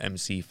fucking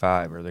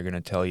MC5, or they're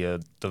gonna tell you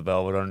the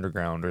Velvet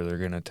Underground, or they're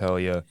gonna tell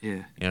you,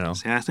 Yeah.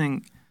 See, I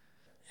think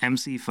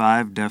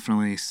MC5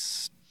 definitely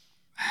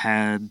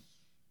had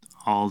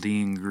all the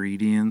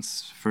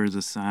ingredients for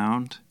the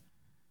sound,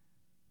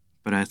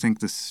 but I think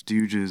the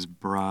Stooges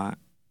brought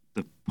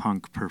the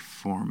punk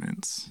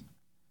performance,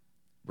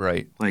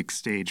 right. like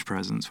stage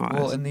presence wise.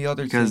 Well, and the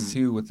other thing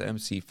too with the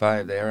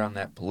MC5, they are on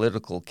that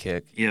political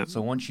kick. Yep.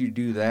 So once you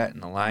do that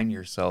and align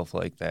yourself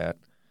like that,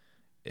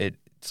 it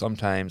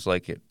sometimes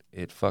like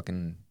it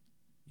fucking,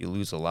 you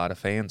lose a lot of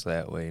fans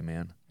that way,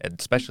 man. And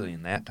especially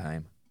in that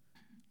time.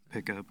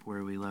 Pick up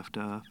where we left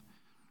off,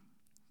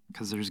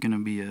 because there's gonna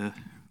be a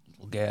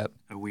gap,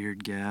 a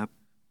weird gap.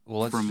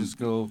 Well, let's just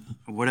go.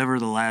 Whatever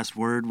the last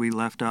word we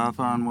left off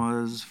on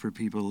was, for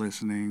people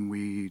listening,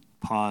 we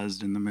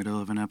paused in the middle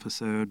of an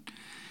episode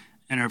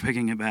and are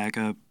picking it back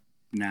up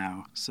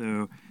now.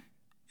 So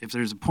if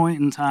there's a point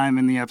in time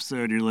in the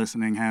episode you're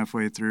listening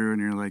halfway through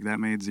and you're like, that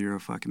made zero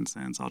fucking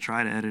sense, I'll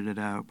try to edit it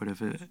out, but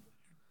if it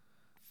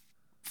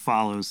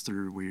follows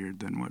through weird,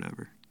 then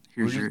whatever.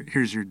 Here's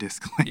your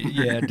disclaimer.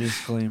 Yeah,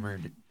 disclaimer.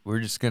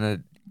 We're just going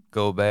to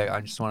go back. I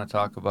just want to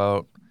talk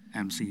about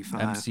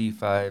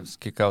MC5's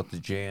Kick Out the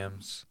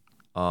Jams.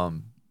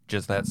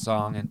 Just that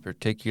song in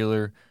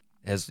particular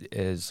is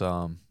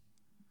I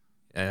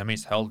mean,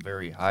 it's held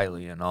very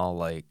highly in all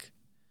like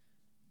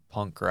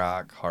punk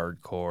rock,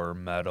 hardcore,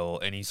 metal,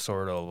 any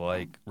sort of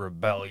like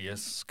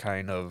rebellious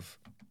kind of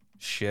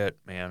shit,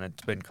 man.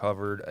 It's been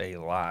covered a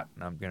lot,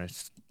 and I'm gonna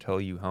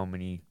tell you how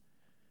many.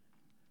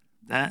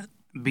 That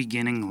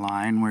beginning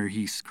line where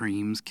he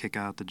screams, "Kick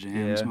out the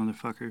jams, Yeah.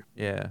 motherfucker."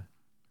 Yeah.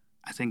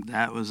 I think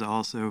that was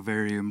also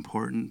very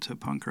important to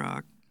punk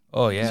rock.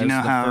 Oh yeah, You it's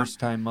know the how- first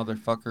time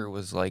motherfucker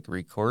was like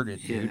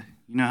recorded, Yeah. dude.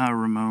 You know how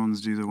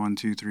Ramones do the 1,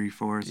 2, 3,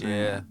 4 thing?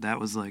 Yeah. That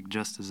was like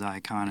just as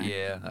iconic,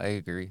 Yeah, I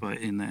agree. but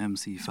in the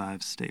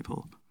MC5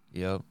 staple.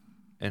 Yep.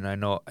 And I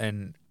know,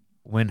 and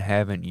when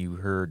haven't you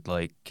heard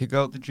like "kick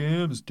out the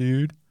jams,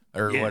 dude"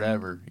 or Yeah.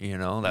 whatever? You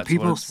know, that's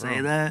People what it's say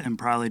from. that and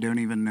probably don't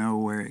even know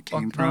where it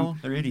came Fuck from. no,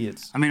 they're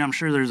idiots. I mean, I'm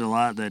sure there's a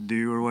lot that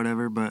do or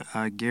whatever, but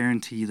I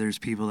guarantee there's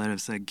people that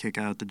have said "kick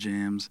out the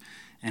jams"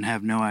 and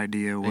have no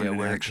idea Yeah, where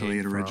where it actually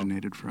came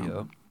originated from.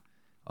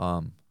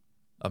 Yep.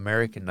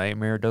 American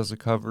Nightmare does a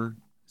cover.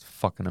 It's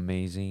fucking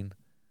amazing.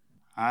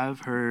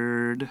 I've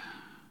heard,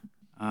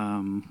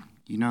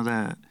 you know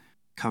that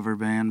cover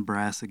band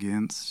Brass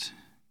Against,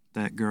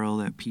 that girl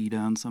that peed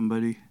on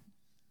somebody?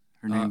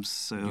 Her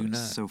name's do not.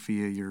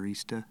 Sophia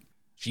Urista.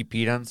 She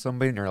peed on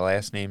somebody, and her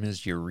last name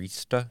is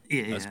Eurista.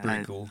 Yeah, That's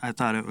pretty cool. I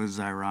thought it was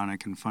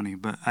ironic and funny,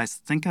 but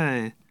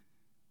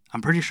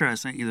I'm pretty sure I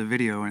sent you the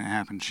video when it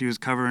happened. She was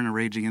covering a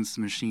Rage Against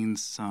the Machine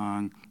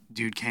song.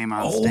 Dude came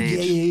on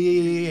stage.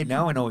 Yeah.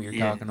 Now I know what you're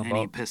talking about. And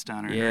he pissed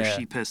on her, or Yeah.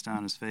 she pissed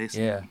on his face.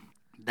 Yeah.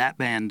 That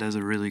band does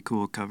a really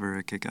cool cover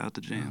of Kick Out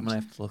the I'm Jams. gonna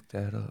have to look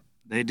that up.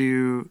 They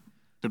do,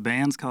 the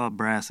band's called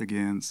Brass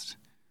Against,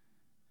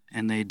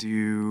 and they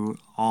do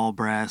all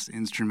brass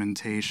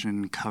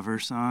instrumentation cover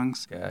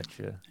songs.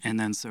 Gotcha. And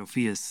then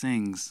Sophia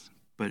sings,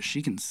 but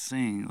she can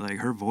sing. Like,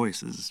 her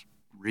voice is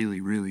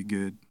really, really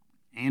good.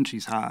 And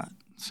she's hot.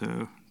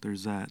 So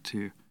there's that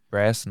too.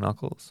 Brass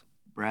Knuckles.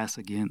 Brass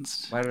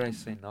Against, Why did I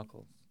say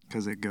Knuckles?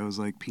 because it goes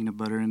like peanut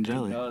butter and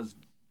jelly. It does.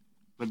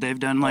 But they've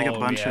done like a Oh,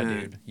 bunch yeah, of.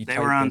 dude. You They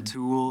were type on in-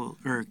 Tool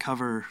or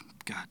cover.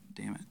 God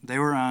damn it! They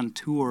were on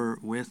tour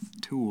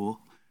with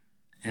Tool,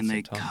 and That's a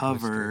they tongue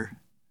cover. twister.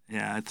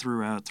 Yeah, I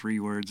threw out 3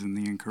 words in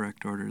the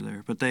incorrect order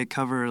there, but they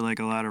cover like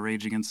a lot of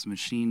Rage Against the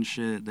Machine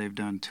shit. They've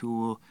done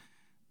Tool,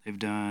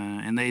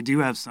 and they do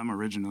have some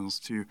originals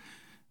too.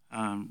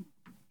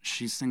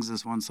 She sings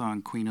this one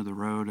song, "Queen of the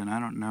Road," and I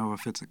don't know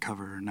if it's a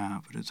cover or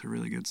not, but it's a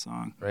really good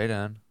song. Right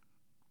on.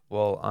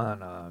 Well,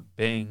 on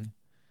Bing,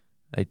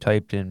 I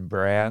typed in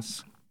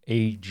Brass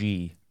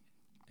AG,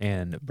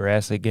 and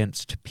Brass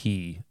Against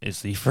P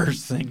is the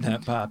first thing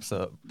that pops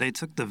up. They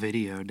took the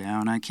video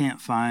down. I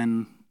can't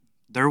find.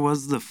 There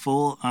was the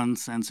full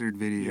uncensored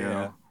video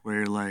Yeah.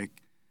 where like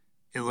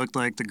it looked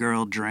like the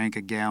girl drank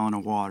a gallon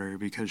of water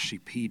because she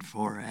peed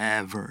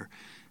forever.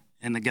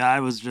 And the guy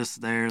was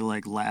just there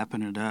like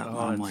lapping it up. Oh,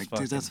 I'm it's like,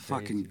 dude, that's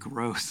fucking fucking crazy.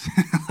 gross.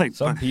 Like,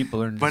 Some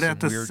people are into but some at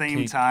the weird same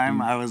kink, time,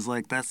 dude. I was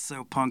like, that's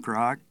so punk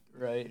rock.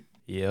 Right.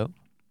 Yep.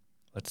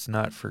 Let's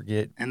not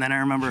forget. And then I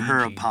remember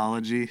her Gigi.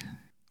 apology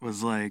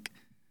was like,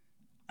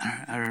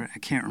 I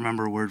can't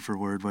remember word for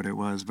word what it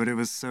was, but it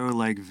was so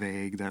like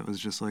vague that was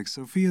just like,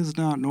 Sophia's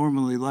not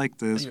normally like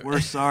this.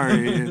 We're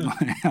sorry. And,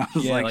 like, I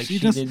was Yeah, like, like she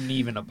didn't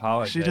even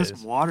apologize. She just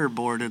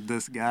waterboarded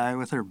this guy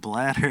with her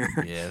bladder.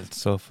 Yeah,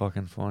 it's so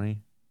fucking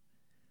funny.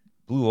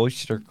 Blue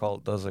Oyster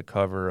Cult does a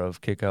cover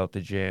of "Kick Out the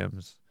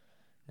Jams."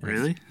 And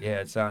Really? Yeah,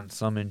 it's on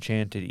Some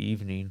Enchanted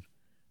Evening.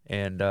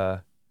 And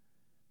That's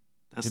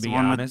to the be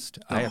one honest,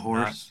 with I the have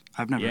horse.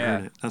 I've never Yeah,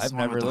 heard it. That's I've the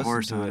one never with the listened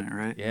horse to on it. it,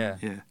 right? Yeah.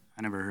 Yeah,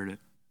 I never heard it.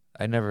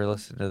 I never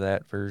listened to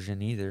that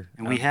version either.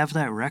 And we have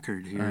that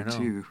record I here know.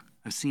 too.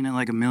 I've seen it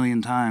like a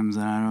million times,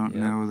 and I don't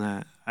Yeah. know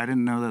that. I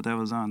didn't know that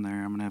was on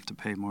there. I'm gonna have to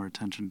pay more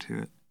attention to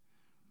it.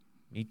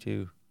 Me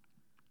too.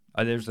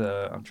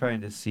 I'm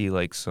trying to see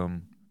like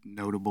some.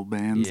 Notable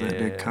bands that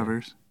did Yeah.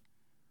 covers.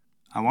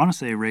 I want to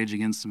say Rage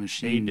Against the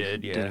Machine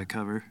did, yeah. a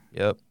cover.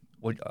 Yep.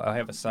 I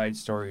have a side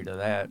story to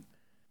that.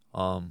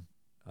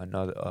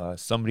 Another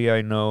somebody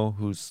I know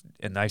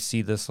and I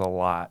see this a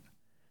lot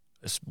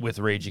with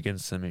Rage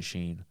Against the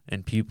Machine,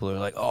 and people are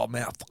like, "Oh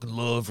man, I fucking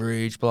love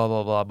Rage," blah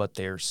blah blah, but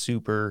they're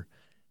super,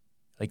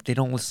 like they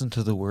don't listen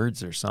to the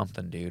words or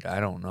something, dude. I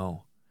don't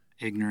know.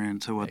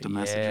 Ignorant to what the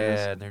message Yeah,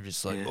 is. and they're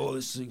just like, Yeah. "Oh,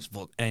 this thing's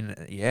fuck," and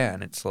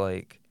it's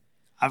like,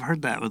 I've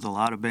heard that with a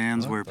lot of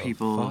bands what where the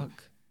people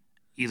fuck?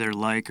 either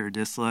like or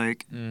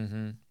dislike,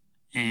 Mm-hmm.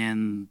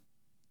 and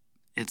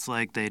it's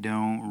like they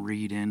don't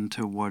read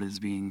into what is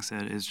being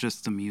said. It's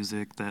just the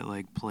music that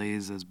like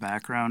plays as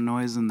background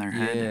noise in their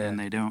head, Yeah. and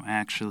they don't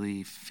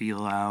actually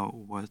feel out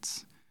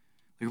what's.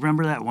 Like,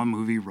 remember that one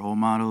movie, Role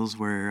Models,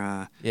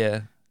 where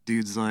Yeah.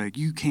 dude's like,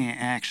 you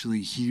can't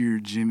actually hear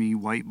Jimmy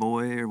White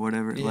Boy or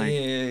whatever. Like,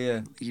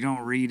 Yeah. you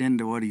don't read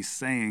into what he's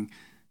saying.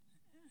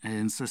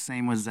 And it's the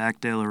same with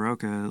Zach De La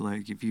Roca.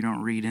 Like, if you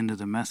don't read into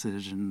the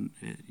message,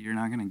 you're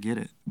not going to get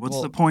it. What's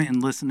Well- the point in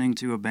listening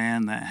to a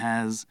band that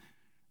has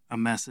a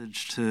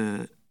message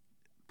to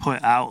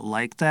put out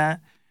like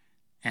that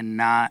and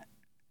not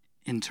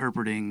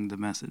interpreting the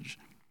message?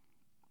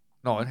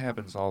 No, it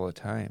happens all the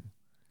time.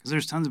 Because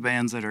there's tons of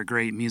bands that are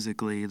great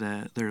musically,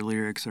 that their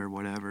lyrics are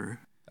whatever.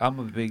 I'm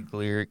a big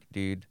lyric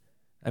dude.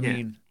 I Yeah.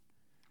 mean,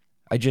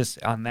 I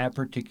just, on that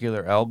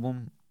particular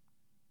album,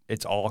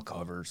 it's all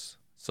covers.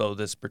 So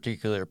this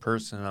particular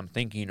person I'm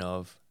thinking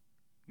of,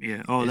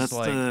 Yeah. Oh, it's that's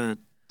like,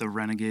 the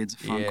Renegades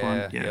Funk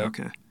one. Yeah. yep.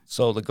 Okay.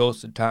 So the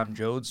Ghost of Tom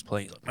Joad's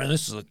playing, like, man,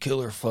 this is a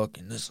killer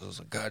fucking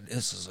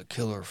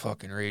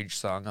Rage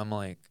song. I'm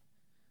like,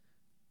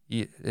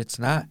 yeah, it's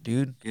not,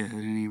 dude. Yeah, it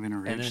ain't even a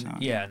And Rage then, song.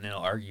 yeah, and then they'll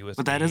argue with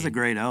But me. that is a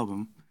great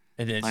album.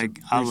 And it's Like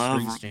Bruce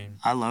Springsteen.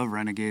 I love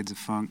Renegades of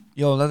Funk.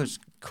 Yo, there's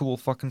cool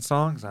fucking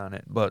songs on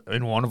it, but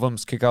and one of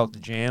them's Kick Out the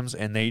Jams,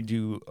 and they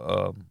do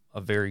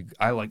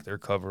I like their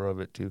cover of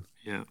it too.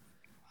 Yeah,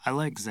 I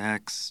like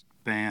Zach's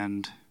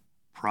band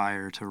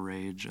prior to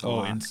Rage a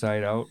lot.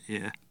 Inside Out.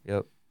 Yeah.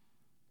 Yep.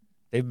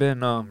 They've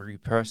been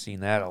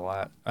repressing that a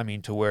lot. I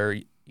mean, to where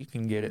you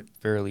can get it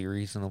fairly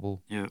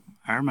reasonable. Yeah,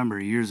 I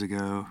remember years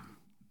ago,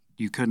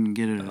 you couldn't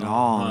get it at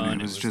all, and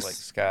it was just like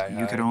sky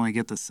high. You could only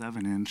get the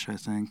 7-inch, I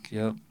think.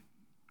 Yep.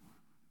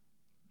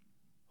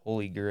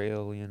 Holy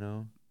Grail, you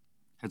know.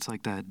 It's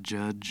like that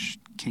Judge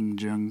King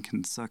Jung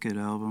Can Suck It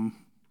album.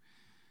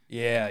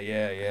 Yeah.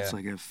 It's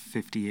like a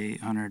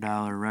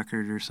 $5,800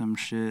 record or some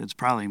shit. It's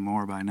probably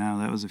more by now.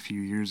 That was a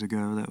few years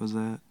ago. That was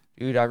that.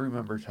 Dude, I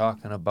remember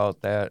talking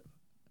about that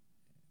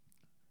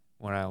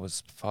when I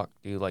was,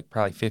 like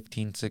probably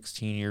 15,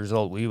 16 years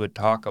old. We would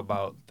talk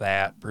about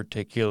that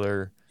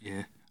particular...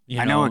 Yeah.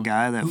 I know a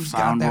guy that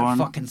found got that one.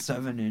 Fucking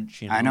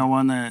 7-inch. You know? I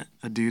know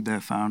a dude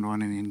that found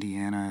one in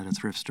Indiana at a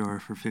thrift store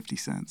for 50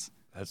 cents.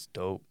 That's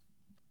dope.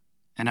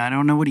 And I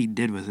don't know what he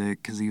did with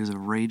it because he was a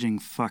raging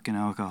fucking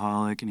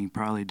alcoholic and he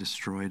probably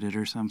destroyed it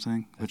or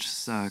something, which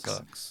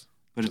sucks.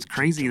 But it's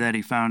crazy that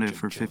he found it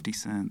for 50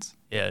 cents.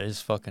 Yeah, it is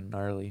fucking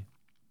gnarly.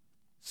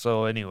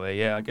 So anyway,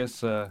 yeah, I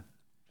guess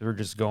we're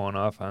just going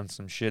off on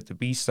some shit. The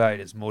B-side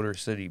is Motor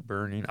City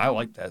Burning. I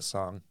like that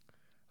song.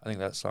 I think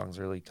that song's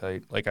really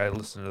tight. Like, I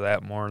listen to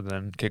that more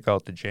than Kick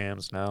Out the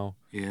Jams now.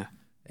 Yeah.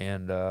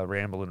 And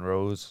Ramblin'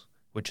 Rose,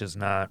 which is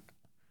not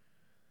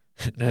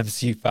an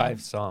MC5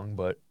 song,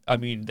 but, I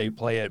mean, they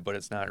play it, but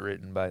it's not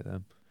written by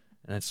them.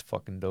 And it's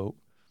fucking dope.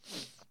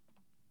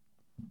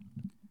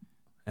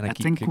 And I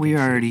think we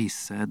already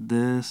said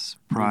this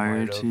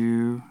prior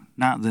to...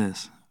 Not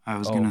this. I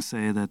was going to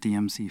say that the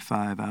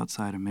MC5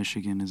 outside of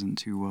Michigan isn't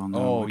too well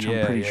known, which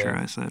I'm pretty sure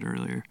I said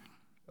earlier.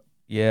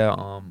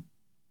 Yeah,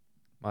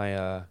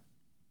 my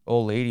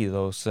old lady,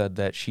 though, said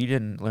that she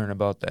didn't learn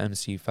about the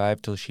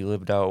MC5 till she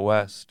lived out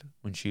west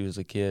when she was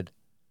a kid.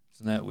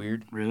 Isn't that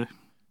weird? Really?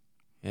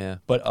 Yeah.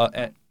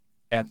 But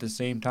at the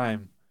same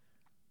time,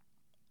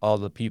 all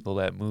the people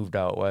that moved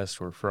out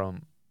west were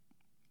from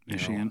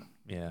Michigan.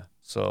 Yeah.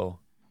 So,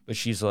 but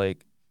she was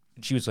like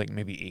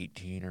maybe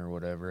 18 or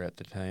whatever at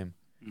the time.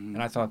 Mm-hmm.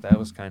 And I thought that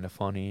was kind of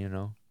funny, you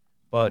know.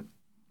 But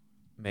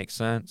makes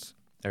sense.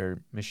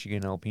 They're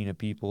Michigan Alpena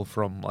people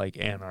from, like,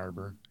 Ann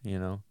Arbor, you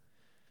know.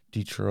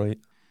 Detroit.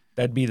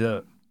 That'd be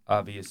the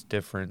obvious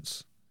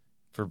difference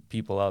for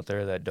people out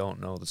there that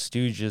don't know. The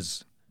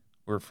Stooges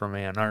were from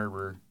Ann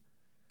Arbor.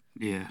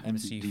 Yeah.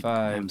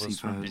 MC5 was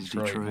from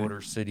Detroit,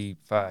 Motor City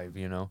 5,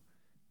 you know.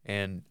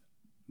 And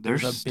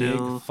there's a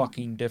still... big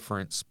fucking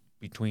difference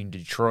between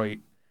Detroit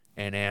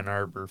and Ann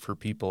Arbor for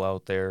people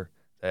out there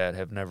that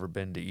have never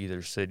been to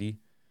either city.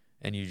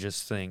 And you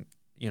just think,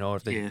 you know,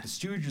 if the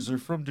Stooges are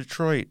from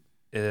Detroit,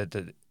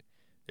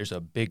 there's a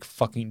big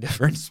fucking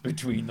difference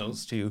between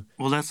those two.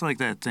 Well, that's like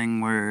that thing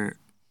where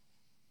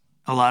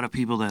a lot of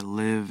people that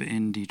live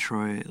in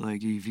Detroit,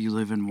 like if you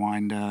live in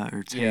Wyandotte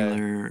or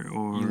Taylor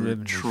or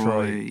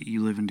Troy,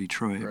 you live in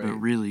Detroit, right. But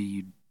really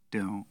you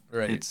don't.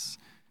 Right.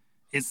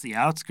 It's the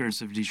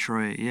outskirts of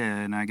Detroit, yeah,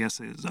 and I guess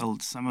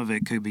some of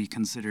it could be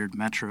considered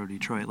Metro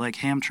Detroit. Like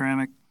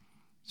Hamtramck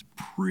is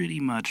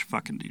pretty much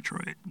fucking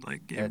Detroit.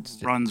 Like it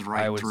runs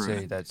right through it. I would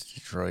say that's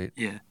Detroit.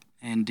 Yeah,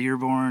 and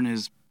Dearborn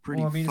is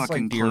pretty fucking it's like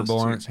close.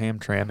 Dearborn, it's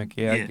Hamtramck,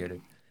 I get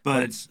it.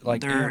 But it's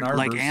like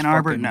Ann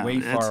Arbor, no, way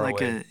it's far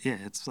like away.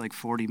 It's like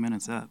 40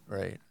 minutes up.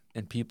 Right,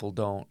 and people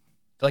don't.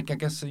 Like, I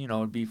guess, you know,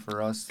 it'd be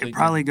for us. It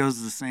probably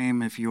goes the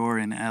same if you're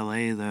in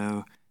L.A.,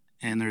 though,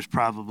 and there's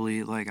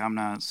probably, like, I'm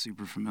not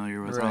super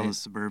familiar with all the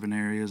suburban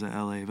areas of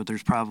L.A., but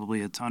there's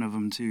probably a ton of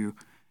them, too,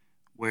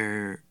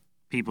 where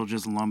people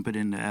just lump it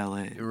into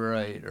L.A.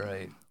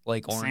 Right.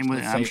 Like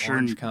Orange,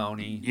 Orange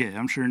County. Yeah,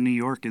 I'm sure New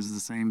York is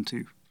the same,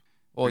 too.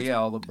 Well, yeah,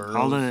 all the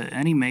boroughs.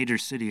 Any major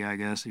city, I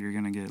guess, you're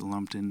going to get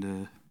lumped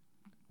into...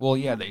 Well,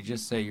 yeah, they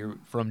just say you're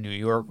from New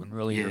York when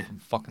really you're from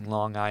fucking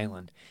Long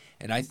Island.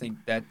 And I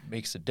think that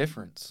makes a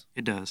difference.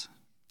 It does.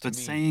 But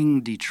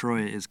saying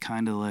Detroit is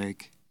kind of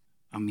like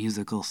a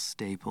musical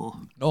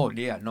staple. Oh,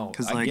 yeah, no.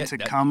 Because, like, to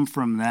come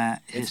from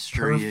that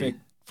history... It's perfect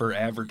for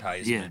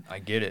advertisement. Yeah. I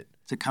get it.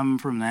 To come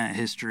from that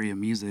history of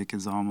music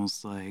is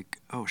almost like,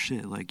 oh,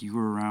 shit, like, you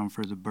were around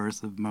for the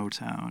birth of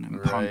Motown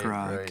and punk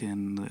rock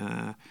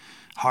and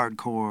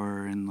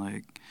hardcore and,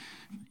 like,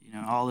 you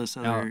know, all this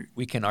other... Now,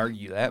 we can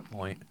argue that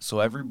point. So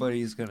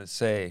everybody's going to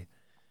say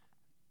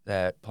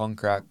that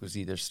punk rock was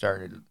either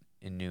started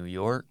in New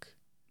York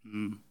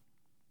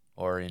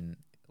or in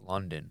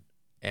London.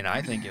 And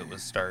I think it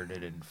was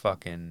started in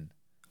fucking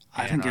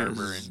Ann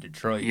Arbor and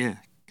Detroit. Yeah,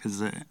 because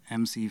the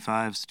MC5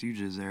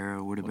 Stooges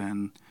era would have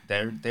been.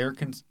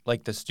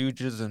 Like the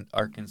Stooges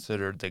are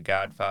considered the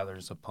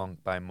godfathers of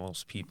punk by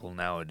most people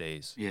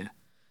nowadays. Yeah.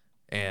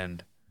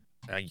 And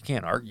you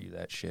can't argue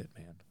that shit,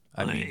 man.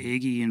 I Like, mean,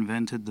 Iggy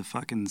invented the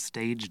fucking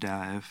stage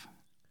dive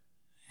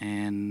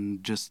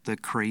and just the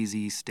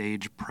crazy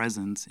stage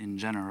presence in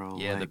general.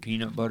 yeah, the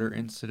peanut butter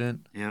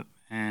incident. Yep.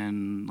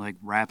 And like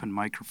wrapping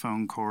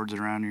microphone cords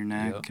around your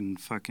neck Yep. and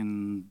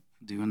fucking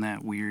doing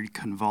that weird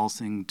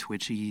convulsing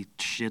twitchy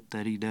shit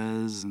that he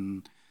does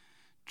and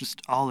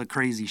just all the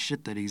crazy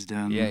shit that he's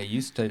done. Yeah, he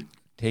used to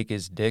take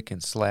his dick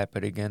and slap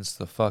it against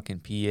the fucking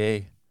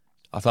PA.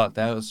 I thought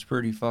that was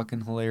pretty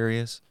fucking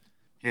hilarious.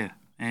 Yeah.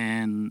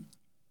 And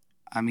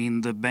I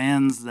mean, the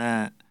bands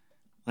that,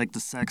 like the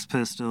Sex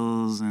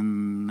Pistols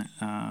and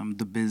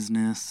The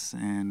Business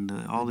and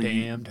all The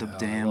Damned. the Oh, I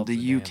Damned, love the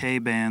The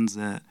UK bands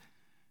that,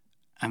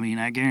 I mean,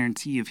 I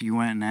guarantee if you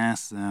went and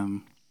asked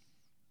them,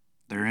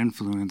 their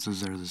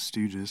influences are the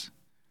Stooges.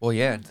 Well,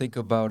 yeah, and think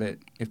about it.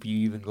 If you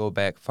even go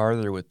back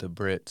farther with the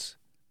Brits,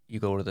 you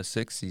go to the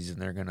 60s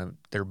and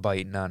they're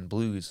biting on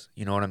blues.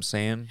 You know what I'm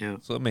saying? Yeah.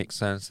 So it makes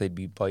sense they'd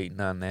be biting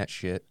on that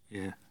shit.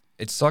 Yeah.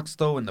 It sucks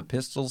though in the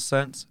Pistols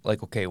sense.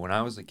 Like, okay, when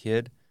I was a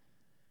kid,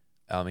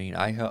 I mean,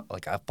 I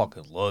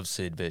fucking love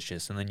Sid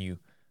Vicious, and then you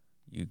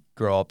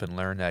grow up and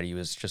learn that he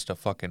was just a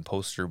fucking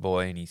poster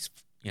boy, and he's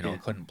Yeah.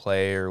 couldn't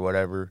play or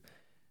whatever,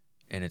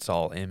 and it's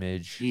all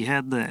image. He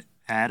had the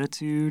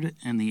attitude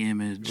and the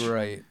image.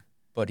 Right,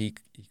 but he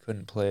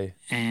couldn't play,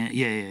 And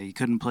yeah, he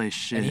couldn't play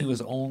shit. and he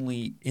was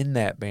only in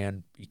that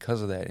band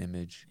because of that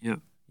image. Yep.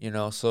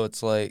 So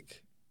it's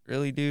like,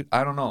 really, dude?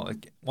 I don't know.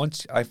 Like,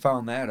 once I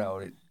found that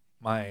out,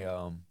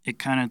 it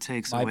kind of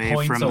takes my away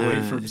points from away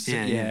the from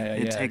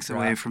it takes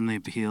away dropped. from the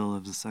appeal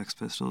of the Sex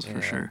Pistols for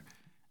Yeah, sure.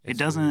 It it's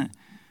doesn't. weird.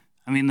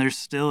 I mean, they're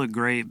still a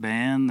great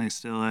band. They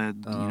still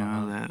had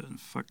Uh-huh.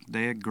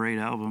 they had great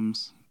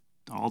albums,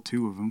 all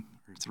two of them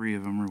or three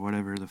of them or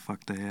whatever the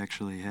fuck they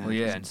actually had. Well,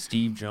 yeah, and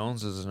Steve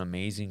Jones is an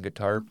amazing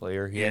guitar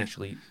player. Yeah.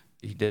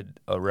 He did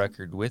a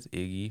record with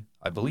Iggy.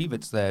 I believe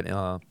it's that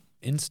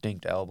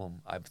Instinct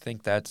album. I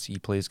think he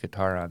plays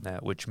guitar on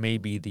that, which may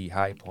be the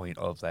high point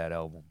of that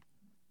album.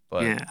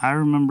 But Yeah, I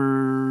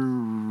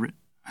remember.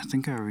 I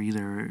think I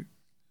either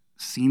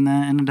seen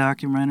that in a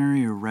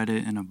documentary or read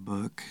it in a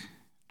book,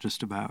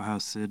 just about how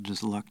Sid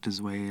just lucked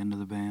his way into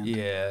the band.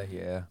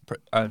 yeah.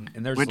 And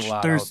there's Which a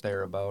lot there's- out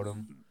there about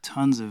him.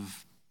 Tons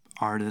of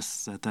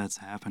artists that's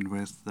happened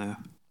with, though.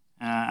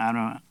 I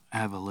don't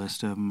have a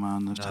list of them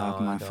on the top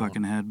of No, my I don't.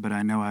 fucking head, but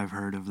I know I've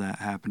heard of that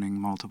happening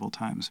multiple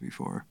times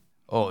before.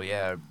 Oh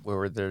yeah,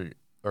 or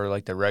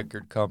like the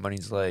record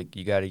company's like,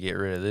 you got to get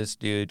rid of this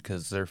dude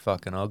because they're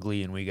fucking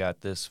ugly, and we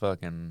got this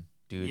fucking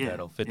dude Yeah,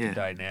 that'll fit yeah. the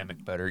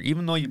dynamic better.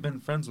 Even though you've been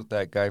friends with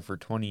that guy for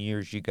 20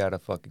 years, you gotta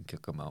fucking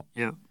kick him out.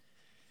 Yep.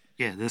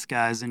 Yeah, this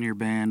guy's in your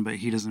band, but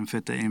he doesn't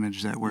fit the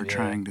image that we're Yeah.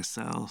 trying to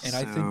sell. And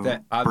I think so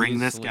that bring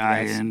this obviously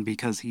guy that's in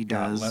because he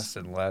Got does. less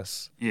and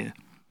less. Yeah.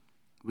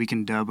 We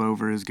can dub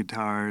over his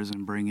guitars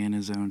and bring in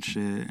his own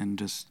shit and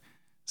just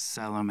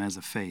sell him as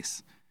a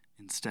face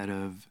instead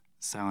of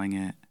selling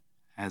it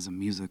as a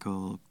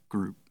musical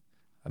group.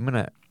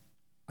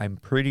 I'm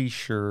pretty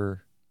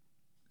sure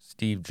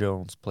Steve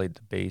Jones played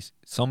the bass.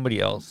 Somebody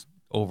else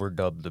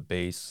overdubbed the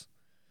bass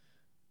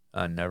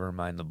on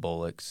Nevermind the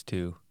Bullocks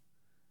too.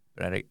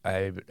 But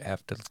I would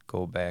have to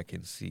go back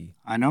and see.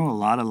 I know a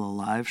lot of the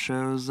live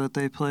shows that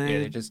they played. Yeah,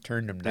 they just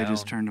turned him They down.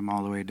 just turned him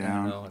all the way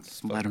down. know,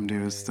 it's Let him fucking do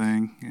his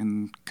hilarious. thing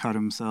and cut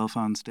himself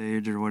on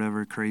stage or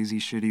whatever crazy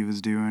shit he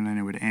was doing, and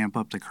it would amp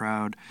up the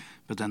crowd.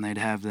 But then they'd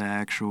have the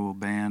actual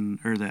band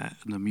or the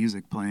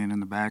music playing in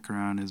the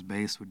background. His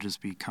bass would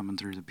just be coming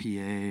through the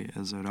PA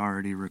as an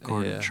already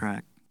recorded Yeah.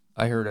 track.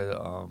 I heard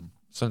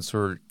since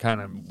we're kind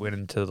of went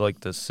into like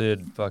the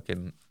Sid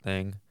fucking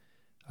thing,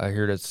 I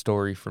heard a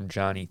story from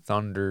Johnny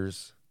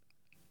Thunders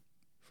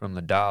from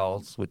the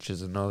Dolls, which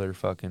is another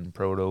fucking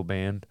proto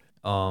band.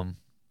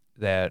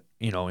 That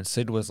and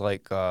Sid was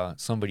like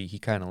somebody he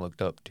kind of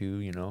looked up to,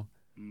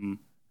 Mm.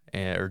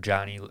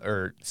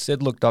 or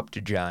Sid looked up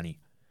to Johnny,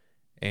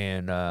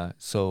 and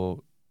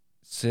so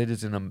Sid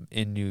is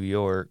in New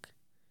York,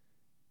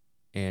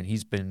 and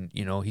he's been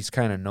he's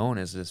kind of known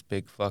as this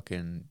big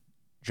fucking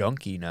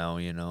junkie now,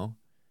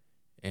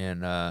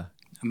 and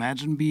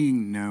Imagine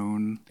being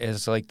known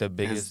as like the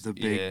biggest as the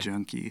big yeah,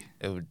 junkie.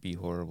 it would be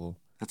horrible.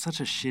 That's such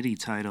a shitty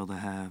title to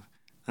have.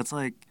 That's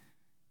like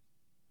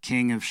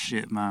King of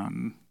Shit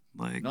Mountain.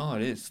 Like, No,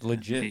 it is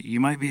legit, you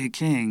might be a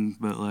king,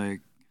 but like,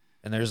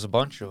 and there's a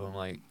bunch of them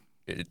like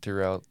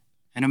throughout.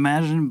 and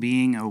imagine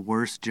being a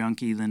worse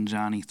junkie than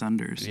Johnny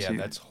Thunders. Yeah, too.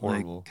 that's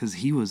horrible. Because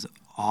he was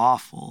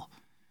awful.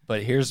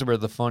 But here's where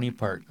the funny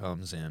part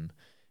comes in,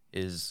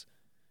 is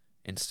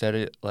instead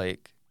of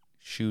like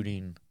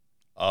shooting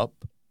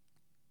up,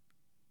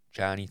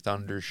 Johnny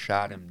Thunders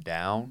shot him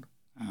down.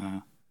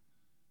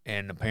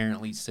 And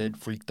apparently Sid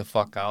freaked the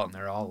fuck out, and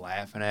they're all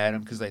laughing at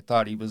him because they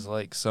thought he was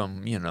like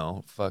some,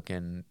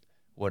 fucking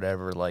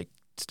whatever, like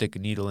stick a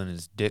needle in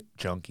his dick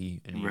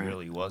junkie, and he Right.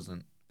 really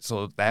wasn't.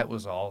 So that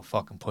was all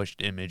fucking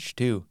pushed image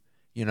too.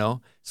 you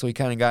know? So he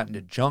kind of got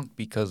into junk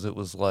because it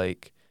was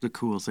like, The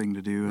cool thing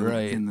to do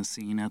Right. in the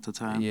scene at the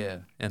time. yeah.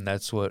 And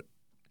that's what,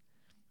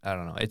 I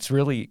don't know. It's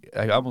really,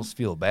 I almost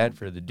feel bad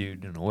for the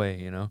dude in a way,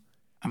 you know?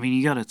 I mean,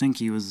 you got to think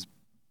he was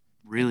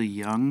really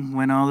young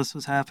when all this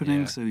was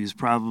happening, Yeah. so he's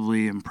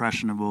probably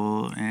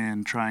impressionable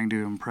and trying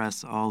to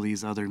impress all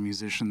these other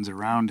musicians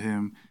around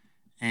him.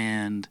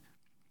 And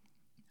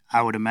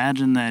I would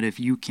imagine that if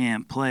you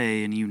can't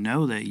play and you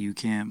know that you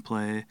can't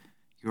play,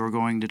 you're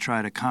going to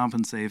try to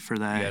compensate for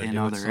that gotta in do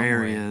it other some way.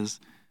 areas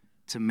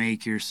to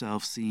make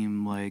yourself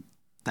seem like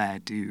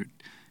that dude.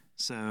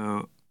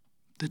 So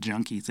the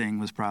junkie thing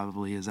was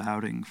probably his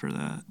outing for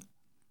that.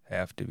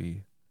 Have to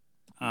be.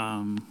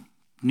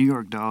 New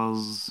York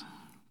Dolls.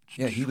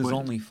 Yeah, he was what-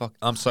 only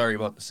I'm sorry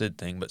about the Sid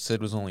thing, but Sid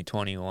was only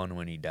 21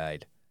 when he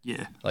died.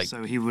 Yeah, like-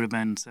 so he would have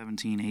been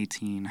 17,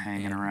 18,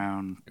 hanging And-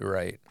 around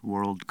Right.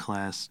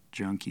 world-class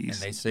junkies. And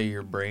they say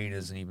your brain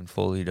isn't even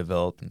fully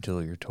developed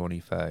until you're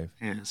 25.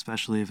 Yeah,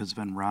 especially if it's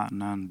been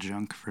rotting on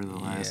junk for the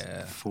last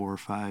Yeah. 4 or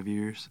 5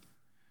 years.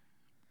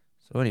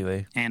 So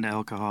anyway, And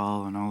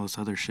alcohol and all this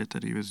other shit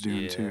that he was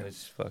doing yeah, too.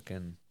 it's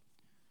fucking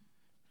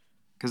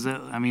Because,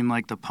 I mean,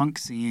 like the punk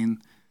scene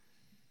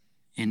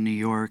in New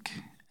York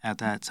at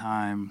that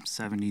time,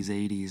 70s,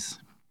 80s,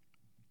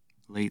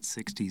 late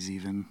 60s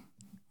even,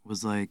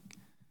 was like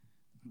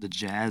the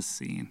jazz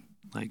scene.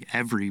 Like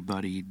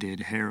everybody did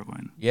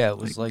heroin. yeah. It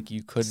was like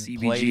you couldn't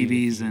play if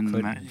CBGBs you and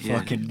couldn't yeah.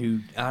 fucking do.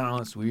 I don't know.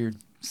 It's weird.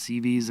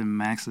 CB's and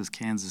Max's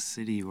Kansas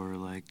City were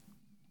like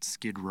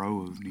Skid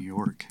Row of New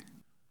York.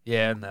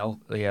 Yeah, and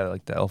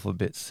like the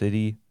Alphabet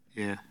City.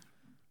 Yeah.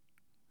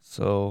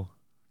 So,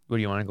 what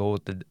do you want to go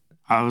with the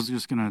I was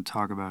just going to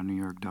talk about New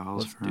York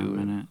Dolls Let's for a do it.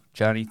 minute.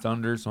 Johnny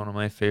Thunders? One of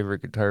my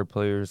favorite guitar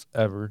players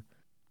ever.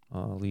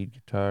 Lead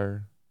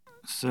guitar.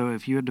 So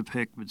if you had to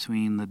pick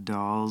between the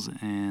Dolls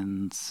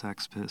and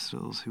Sex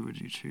Pistols, who would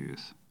you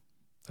choose?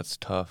 That's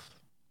tough.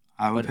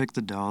 I would But pick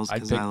the Dolls I'd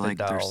because pick I like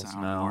the their Dolls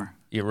sound now. more.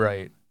 You're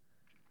right.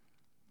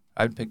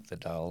 I'd pick the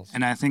Dolls.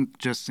 And I think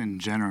just in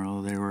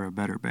general, they were a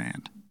better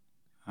band.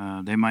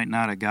 They might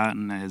not have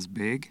gotten as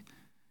big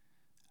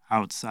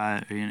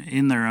outside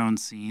in their own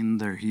scene.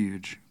 They're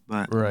huge,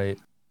 but Right.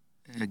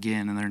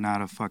 again, and they're not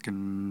a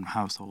fucking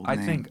household I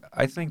name.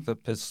 think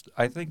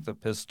the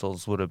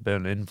Pistols would have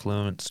been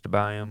influenced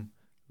by him.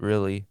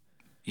 Really.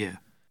 Yeah,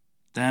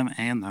 them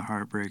and the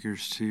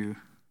Heartbreakers too.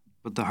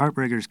 But the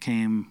Heartbreakers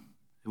came.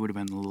 It would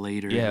have been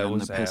later Yeah, it than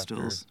was the after.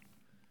 Pistols.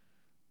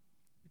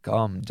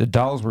 The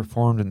Dolls were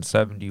formed in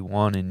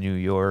 '71 in New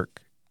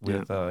York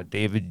with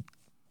David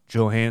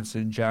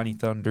Johansen, Johnny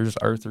Thunders,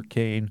 Arthur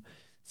Kane,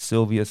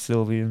 Sylvia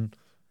Sylvian,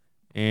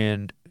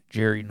 and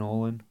Jerry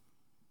Nolan,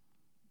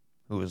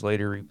 who was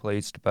later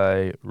replaced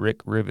by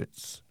Rick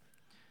Rivets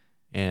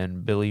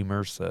and Billy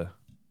Mercer.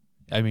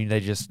 I mean,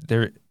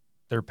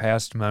 they're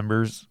past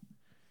members.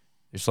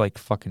 There's like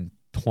fucking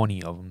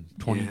 20 of them,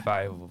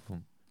 25 of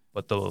them.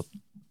 But the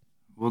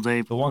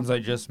ones I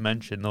just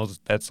mentioned, those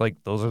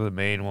are the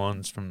main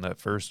ones from that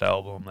first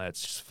album.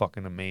 That's just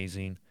fucking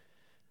amazing.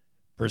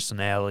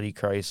 Personality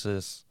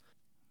Crisis.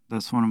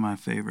 That's one of my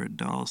favorite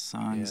Dolls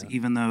songs, Yeah.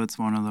 even though it's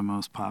one of the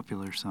most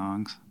popular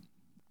songs.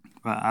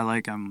 But I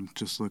like I'm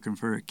Just Looking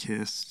for a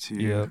Kiss, too.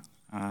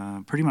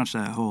 Yep. Pretty much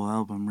that whole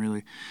album,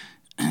 really.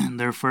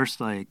 Their first,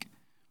 like,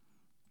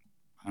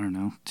 I don't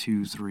know,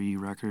 2, 3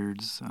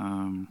 records,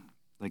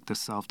 like the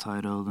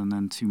self-titled and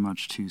then Too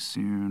Much Too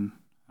Soon.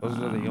 Those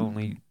are the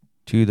only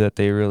two that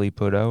they really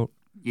put out.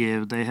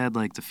 Yeah, they had,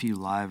 like, the few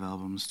live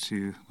albums,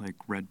 too, like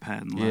Red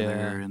Patent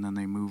Leather, Yeah. and then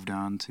they moved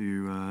on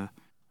to...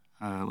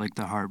 like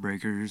the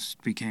Heartbreakers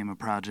became a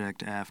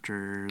project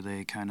after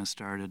they kind of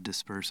started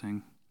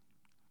dispersing.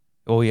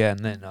 Oh yeah, and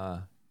then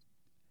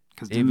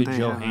 'Cause David didn't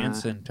they have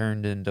Johansen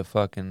turned into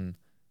fucking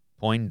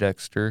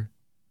Poindexter.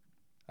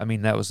 I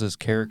mean, that was his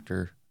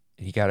character.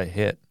 He got a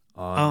hit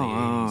on the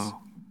 80s.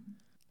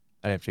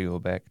 I'd have to go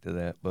back to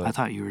that, but I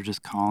thought you were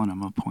just calling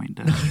him a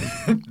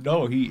Poindexter.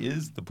 no, he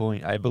is the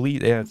point. I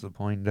believe it's the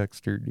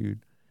Poindexter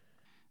dude.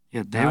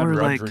 Yeah, they Todd were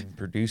Rundgren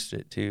produced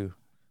it too.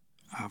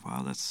 oh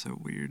wow, that's so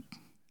weird.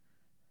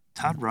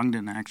 Todd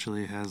Rundgren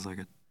actually has like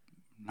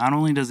not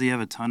only does he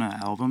have a ton of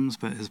albums,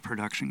 but his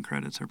production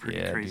credits are pretty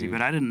Yeah, crazy. dude.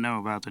 But I didn't know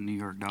about the New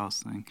York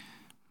Dolls thing.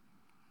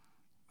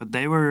 But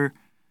they were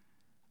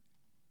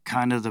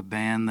kind of the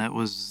band that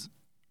was,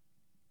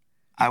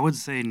 I would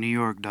say New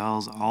York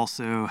Dolls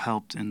also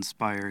helped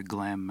inspire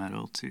glam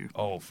metal too.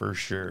 Oh, for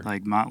sure.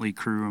 Like Motley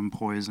Crue and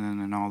Poison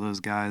and all those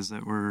guys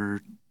that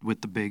were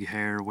with the big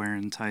hair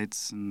wearing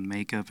tights and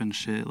makeup and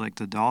shit. Like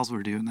the Dolls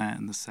were doing that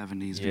in the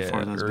 70s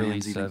before those early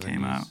bands even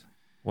came out. 70s,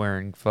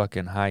 wearing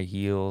fucking high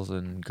heels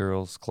and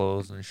girls'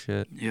 clothes and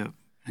shit. Yep.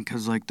 And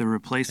because like the And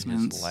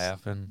Replacements, just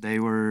laughing. they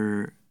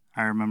were,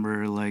 I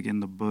remember like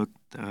in the book,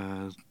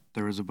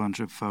 there was a bunch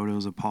of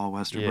photos of Paul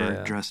Westerberg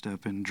Yeah. dressed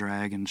up in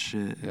drag and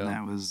shit. Yeah. And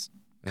that was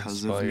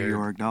because of New Inspired.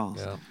 York Dolls.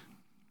 Yeah.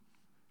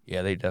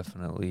 Yeah, they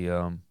definitely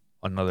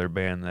another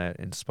band that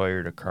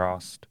inspired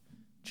across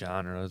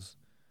genres.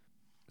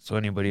 So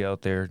anybody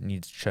out there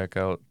needs to check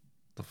out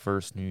the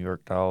first New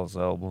York Dolls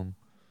album.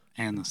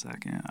 And the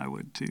second, I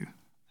would too.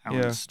 That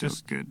Yeah, one's still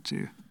just- good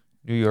too.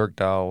 New York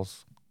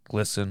Dolls,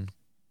 Glisten,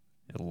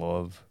 and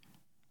Love.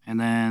 And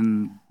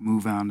then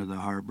move on to the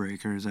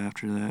Heartbreakers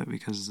after that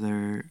because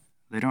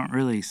they don't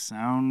really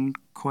sound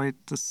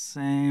quite the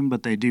same,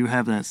 but they do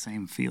have that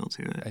same feel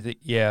to it. I think,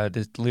 yeah,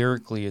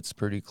 lyrically it's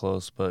pretty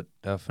close, but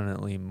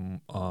definitely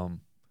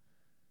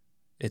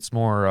it's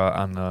more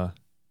on the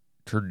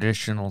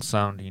traditional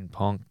sounding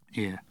punk,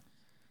 Yeah.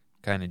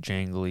 kind of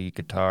jangly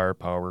guitar,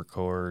 power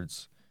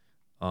chords.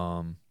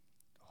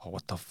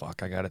 What the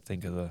fuck? I gotta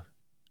think of the.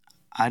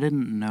 I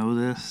didn't know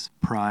this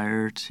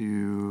prior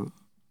to,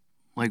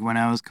 like, when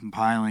I was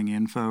compiling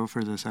info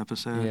for this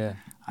episode. Yeah.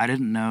 I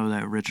didn't know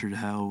that Richard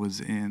Hell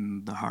was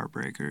in the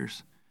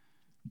Heartbreakers.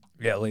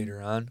 Yeah,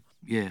 later on.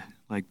 Yeah,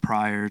 like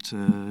prior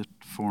to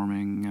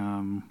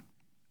forming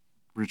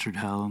Richard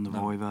Hell and the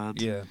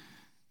Voivods. Yeah.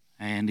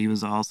 And he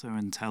was also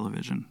in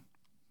Television.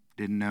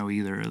 Didn't know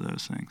either of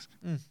those things.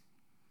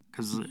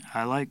 Because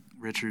I like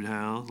Richard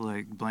Hell.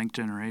 Like, Blank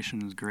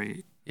Generation is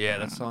great. Yeah,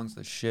 that song's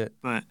the shit.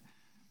 But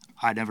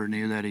I never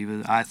knew that he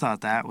was. I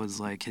thought that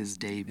was like his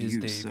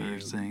debut, sort debut.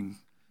 of thing.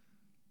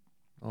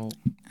 Oh.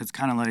 It's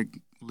kind of like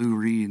Lou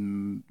Reed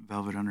and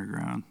Velvet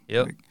Underground.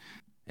 Yep. Like,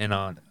 And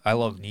I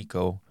love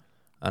Nico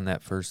on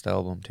that first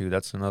album too.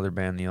 That's another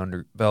band,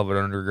 Velvet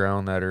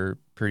Underground, that are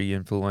pretty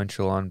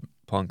influential on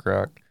punk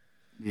rock.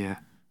 yeah.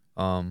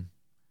 And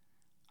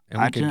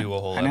we could do a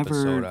whole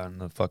episode on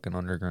the fucking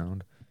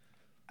underground.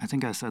 I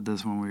think I said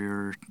this when we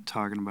were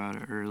talking about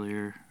it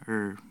earlier,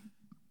 or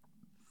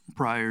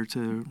prior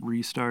to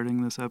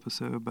restarting this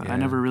episode, but I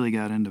never really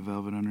got into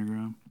Velvet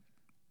Underground.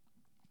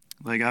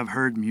 Like, I've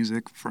heard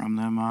music from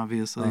them,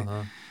 obviously,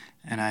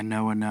 and I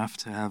know enough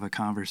to have a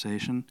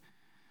conversation.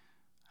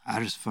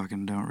 I just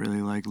fucking don't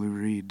really like Lou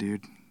Reed,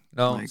 dude.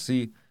 No, like,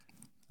 see,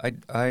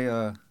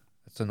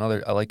 that's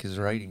another. I like his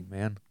writing,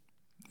 man.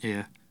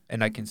 Yeah.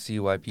 And I can see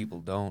why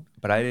people don't,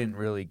 but I didn't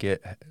really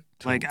get.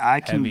 Like, I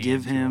can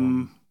give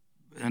him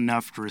him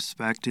enough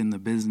respect in the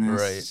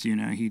business. Right. You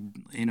know, he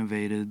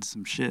innovated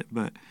some shit,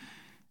 but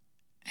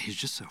he's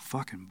just so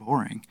fucking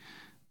boring.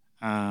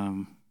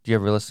 Do you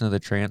ever listen to the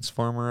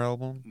Transformer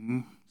album? Mm-hmm.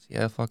 See,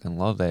 I fucking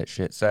love that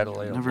shit.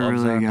 Satellite. Never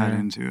really got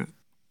into it.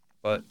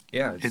 But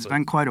yeah, it's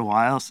been quite a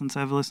while since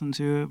I've listened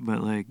to it,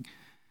 but like,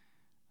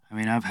 I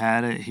mean, I've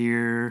had it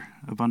here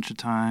a bunch of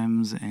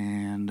times,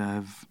 and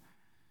I've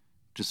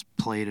just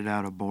played it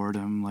out of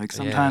boredom. Like,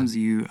 sometimes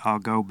I'll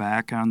go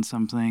back on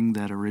something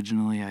that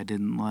originally I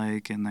didn't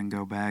like, and then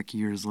go back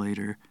years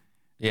later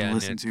and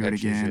listen to it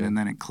again, and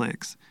then it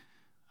clicks.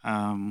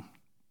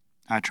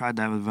 I tried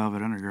that with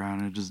Velvet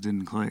Underground, and it just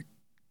didn't click.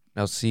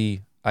 Now,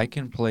 see, I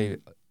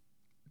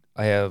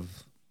have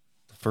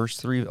the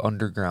first 3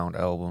 Underground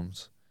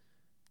albums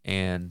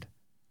and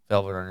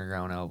Velvet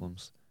Underground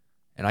albums,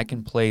 and I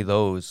can play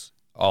those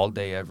all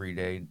day, every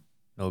day,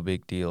 no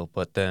big deal.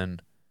 But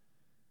then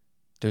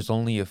there's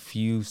only a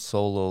few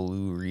solo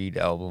Lou Reed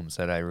albums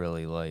that I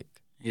really like.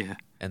 Yeah.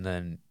 And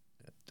then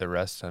the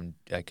rest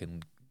I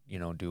can,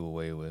 do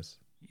away with.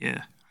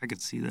 Yeah, I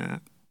could see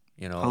that.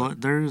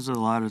 There's a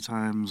lot of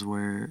times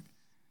where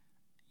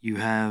you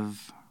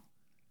have,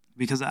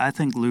 because I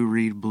think Lou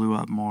Reed blew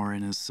up more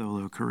in his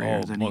solo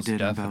career than he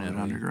did in Velvet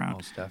Underground.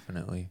 Most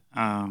definitely.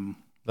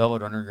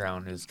 Velvet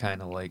Underground is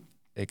kind of like,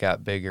 it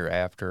got bigger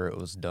after it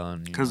was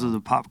done. Because of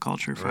the pop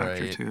culture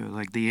factor, Right. too.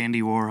 Like, the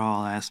Andy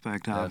Warhol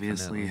aspect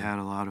obviously Definitely. had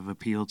a lot of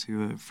appeal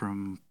to it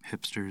from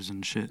hipsters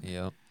and shit.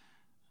 Yep.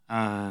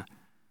 But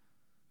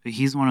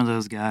he's one of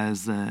those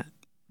guys that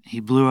he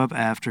blew up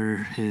after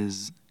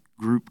his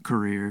group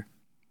career,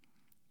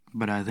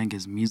 but I think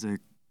his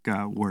music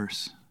got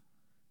worse,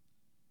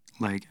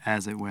 like,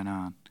 as it went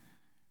on.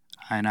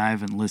 And I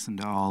haven't listened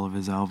to all of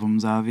his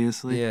albums,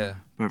 obviously. Yeah.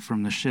 But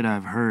from the shit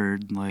I've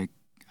heard, like,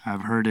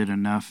 I've heard it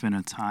enough in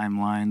a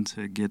timeline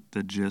to get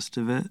the gist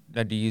of it.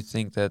 Now, do you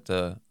think that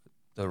the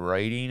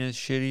writing is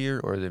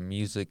shittier, or the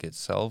music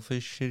itself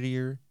is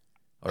shittier,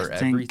 or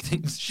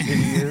everything's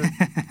shittier?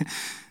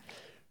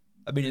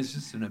 I mean, it's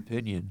just an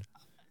opinion.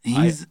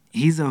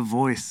 He's a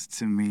voice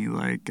to me.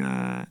 Like,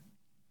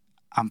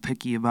 I'm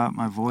picky about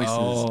my voices.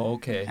 Oh,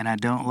 okay. And I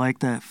don't like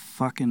that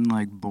fucking,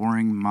 like,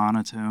 boring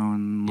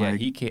monotone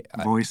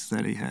voice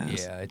that he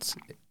has.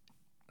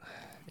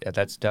 Yeah,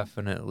 that's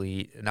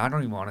definitely, and I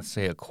don't even want to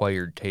say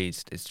acquired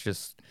taste. It's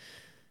just,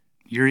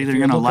 you're either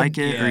going to like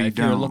it or you if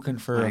don't. If you're looking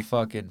for a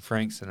fucking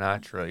Frank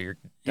Sinatra, you're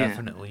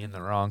definitely in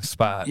the wrong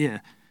spot. Yeah.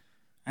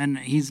 And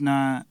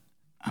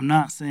I'm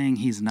not saying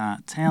he's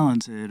not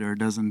talented or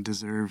doesn't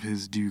deserve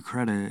his due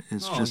credit.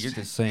 It's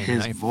just saying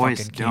his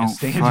voice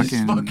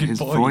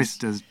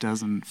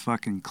doesn't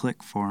fucking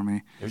click for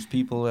me. There's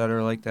people that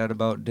are like that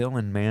about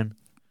Dylan, man.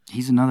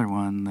 He's another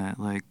one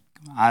that, like,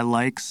 I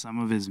like some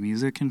of his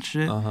music and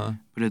shit,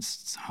 but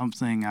it's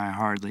something I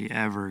hardly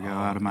ever go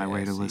out of my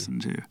way to listen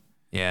to.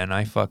 Yeah, and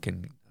I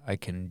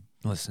can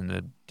listen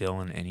to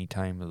Dylan any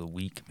time of the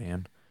week,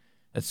 man.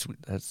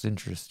 That's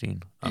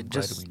interesting. I'm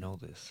glad we know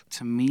this.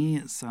 To me,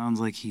 it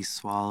sounds like he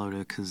swallowed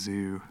a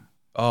kazoo.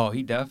 Oh,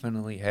 he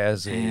definitely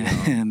has a.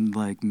 and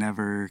like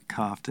never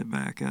coughed it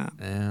back up.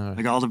 Yeah.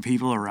 Like all the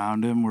people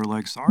around him were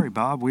like, "Sorry,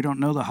 Bob, we don't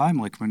know the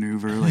Heimlich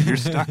maneuver. Like you're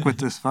stuck with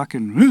this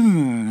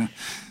fucking."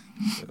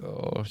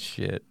 Oh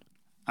shit.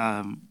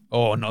 um,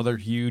 Oh, another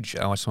huge.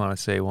 I just want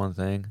to say one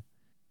thing.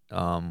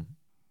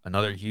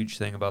 Another huge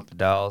thing about the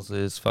Dolls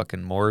is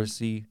fucking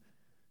Morrissey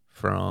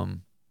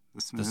from the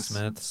the Smiths.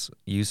 Smiths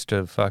used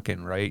to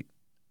fucking write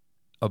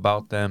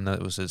about them.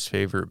 That was his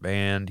favorite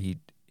band. He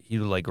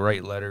would like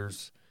write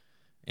letters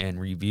and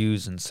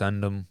reviews and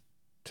send them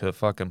to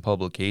fucking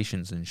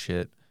publications and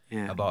shit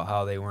Yeah, about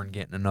how they weren't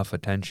getting enough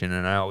attention.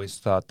 And I always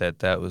thought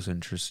that was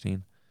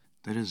interesting.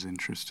 that is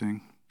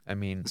interesting, I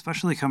mean,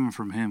 especially coming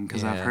from him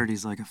because I've Yeah. heard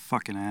he's like a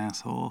fucking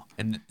asshole.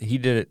 and he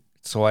did it.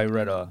 So I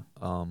read a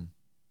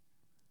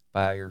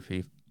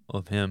biography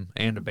of him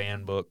and a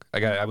band book.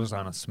 I was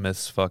on a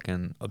Smiths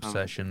fucking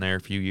obsession there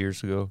a few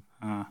years ago,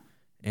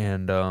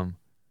 and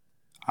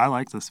I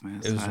like the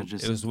Smiths.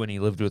 it was when he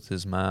lived with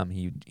his mom.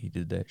 He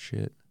did that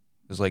shit.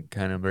 It was like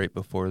kind of right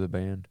before the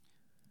band.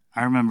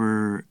 I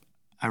remember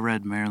I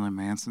read Marilyn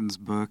Manson's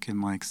book in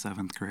like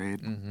 7th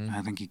grade. Mm-hmm.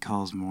 I think he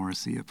calls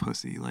Morrissey a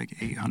pussy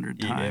like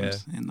 800 Yeah.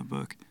 times in the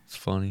book. It's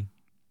funny.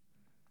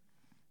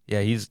 Yeah,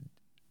 he's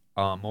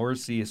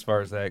Morrissey. As far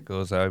as that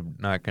goes, I'm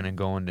not gonna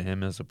go into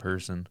him as a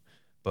person,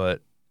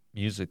 but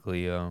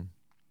musically, yeah,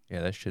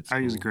 that shit's.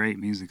 He was cool. great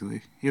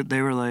musically.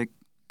 They were like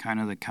kind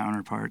of the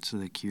counterparts of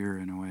the Cure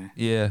in a way.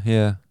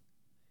 Yeah.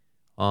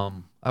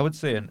 I would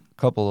say a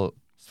couple of,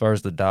 as far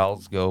as the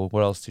Dolls go.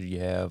 What else did you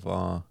have?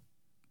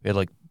 We had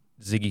like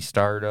Ziggy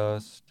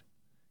Stardust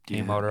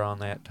came Yeah. out around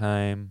that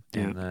time,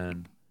 Yep. and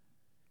then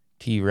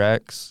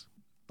T-Rex,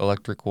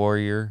 Electric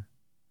Warrior,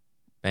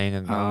 Bang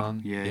a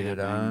Gong, yeah, Get yeah, It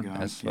Bang a On. Gong,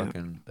 That's yep.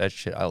 fucking that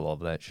shit. I love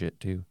that shit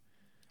too.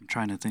 I'm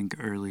trying to think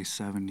early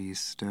 70s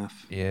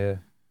stuff. Yeah.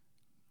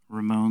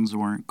 Ramones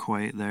weren't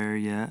quite there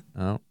yet.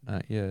 No,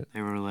 not yet.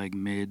 They were like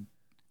mid.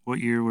 What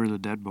year were the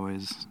Dead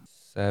Boys?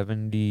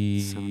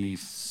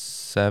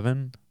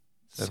 77,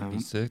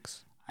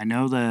 76. I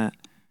know that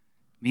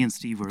me and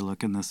Steve were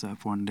looking this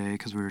up one day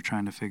because we were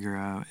trying to figure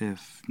out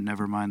if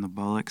Nevermind the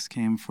Bollocks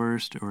came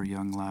first or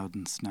Young, Loud,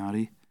 and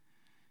Snotty.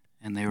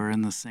 And they were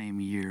in the same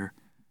year.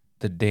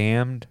 The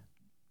Damned,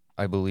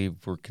 I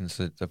believe, were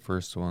considered the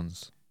first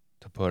ones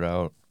to put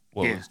out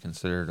what Yeah. was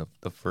considered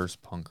the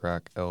first punk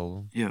rock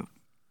album. Yep.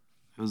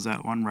 It was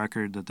that one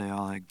record that they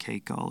all had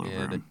cake all over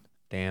Yeah, the them.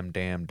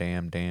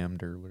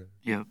 Damned, or whatever.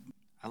 Yep.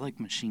 I like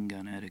Machine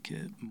Gun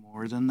Etiquette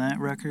more than that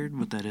record,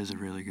 but that is a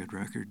really good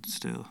record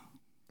still.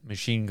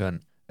 Machine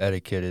Gun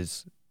Etiquette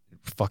is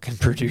fucking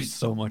produced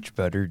so much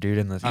better, dude,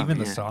 and even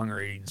the yeah.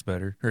 songwriting's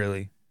better,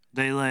 really.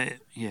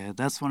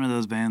 That's one of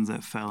those bands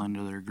that fell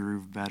into their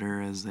groove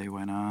better as they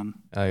went on.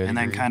 I And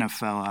then agree. kind of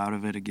fell out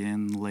of it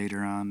again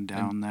later on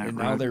down that and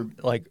road. now they're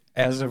like,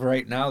 as of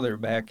right now, they're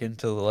back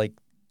into like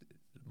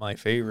my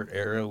favorite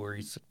era where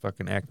he's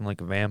fucking acting like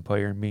a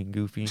vampire and being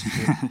goofy and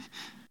shit.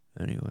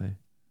 Anyway.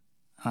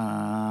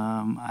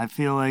 I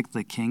feel like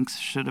the Kinks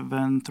should have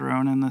been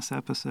thrown in this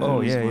episode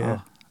Oh, as yeah, well. yeah.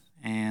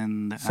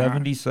 And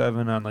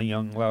 77 on the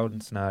Young, Loud,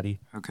 and Snotty.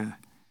 Okay.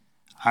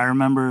 I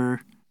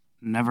remember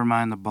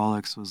Nevermind the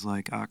Bollocks was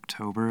like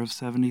October of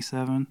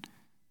 77,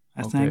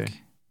 I think.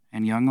 Okay.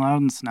 And Young,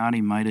 Loud, and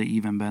Snotty might have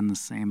even been the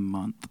same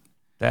month.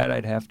 That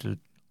I'd have to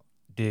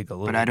dig a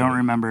little But I don't bit.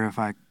 remember if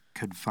I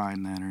could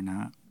find that or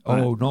not.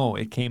 Oh, no,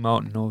 it came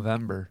out in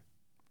November.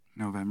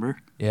 November?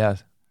 Yeah.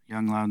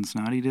 Young, Loud, and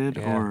Snotty did?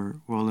 Yeah.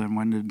 Or, well, then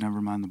when did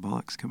Nevermind the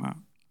Bollocks come out?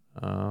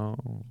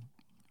 Oh,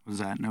 Was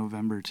that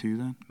November too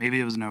then?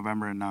 Maybe it was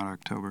November and not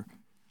October.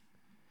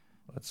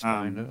 let's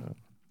find out.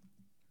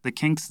 The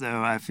Kinks,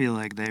 though, I feel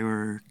like they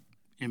were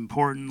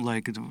important,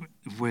 like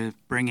with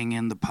bringing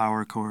in the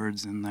power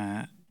chords and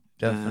that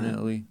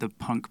Definitely. the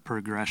punk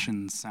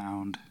progression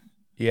sound.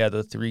 Yeah,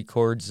 the 3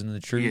 chords and the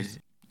trees.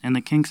 And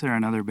the Kinks are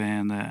another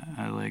band that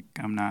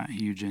I'm not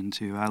huge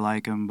into. I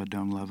like them, but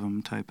don't love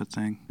them type of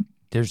thing.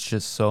 There's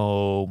just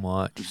so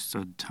much. Just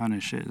a ton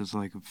of shit. There's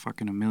like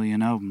fucking a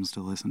million albums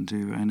to listen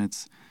to, and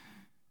it's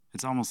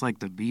almost like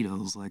the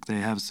Beatles. Like they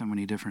have so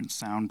many different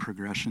sound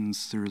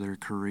progressions through their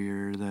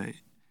career that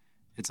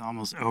it's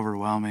almost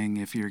overwhelming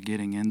if you're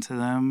getting into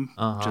them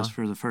just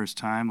for the first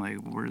time. Like,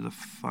 where the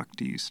fuck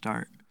do you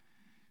start?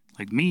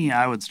 Like me,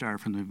 I would start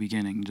from the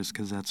beginning just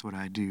because that's what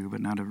I do,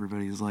 but not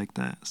everybody's like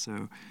that.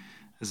 So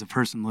as a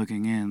person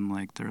looking in,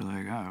 like, they're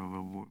like, oh,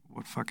 well,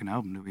 what fucking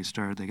album do we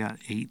start? They got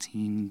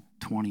 18,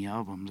 20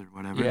 albums or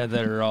whatever. Yeah,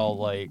 that are all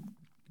like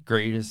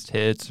greatest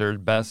hits or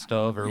best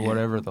of or Yeah.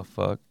 whatever the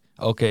fuck.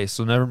 Okay,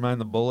 so Nevermind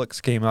the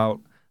Bollocks came out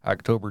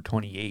October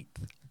 28th.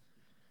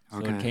 So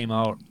Okay. it came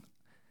out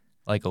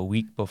like a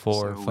week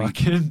before So a week.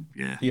 fucking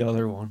Yeah. the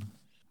other one.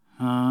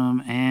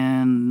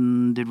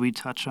 And did we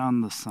touch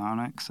on the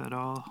Sonics at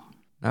all?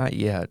 Not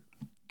yet,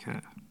 Okay.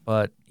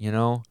 but you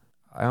know,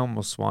 I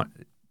almost want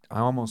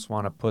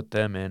to put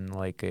them in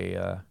like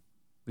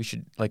we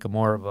should like a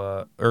more of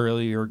a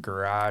earlier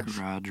garage.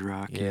 Garage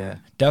rock. Yeah,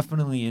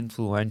 definitely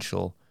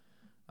influential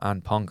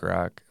on punk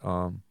rock.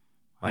 My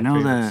I know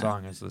favorite that-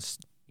 song is this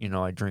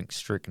I drink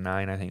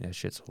Strychnine. I think that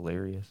shit's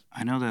hilarious.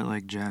 I know that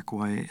like Jack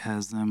White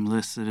has them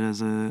listed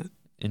as a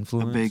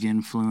Influence? big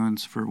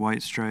influence for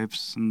White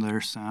Stripes and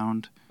their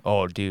sound.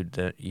 Oh,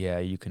 dude,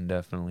 you can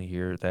definitely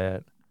hear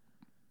that.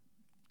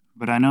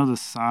 But I know the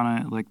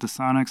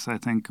Sonics, I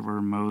think,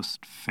 were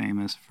most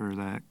famous for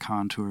that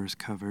Contours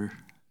cover,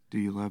 Do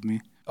You Love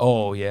Me?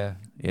 Oh, yeah.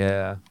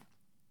 Yeah.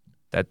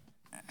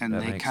 And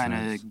That they makes kind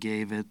sense. of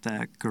gave it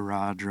that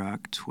garage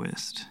rock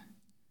twist.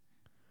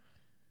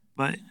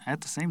 But at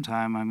the same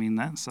time, I mean,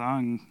 that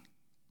song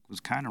was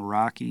kind of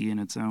rocky in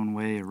its own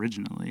way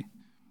originally.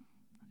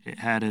 It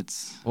had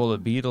its... Well, the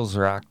Beatles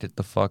rocked it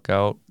the fuck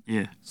out.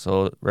 Yeah.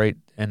 So, right,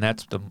 and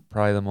that's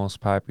probably the most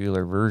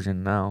popular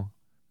version now.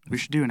 We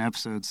should do an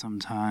episode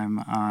sometime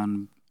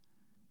on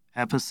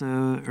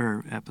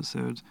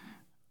episodes,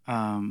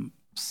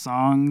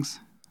 songs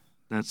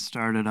that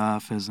started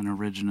off as an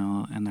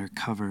original and their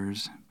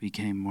covers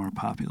became more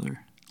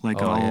popular.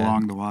 Like All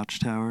Along the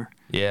Watchtower.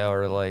 Yeah,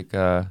 or like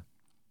the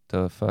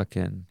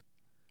fucking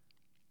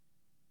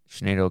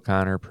Sinead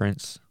O'Connor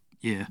Prince.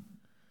 Yeah.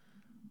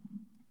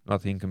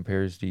 Nothing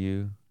Compares to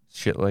You.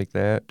 Shit like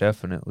that,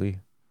 definitely.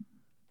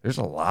 There's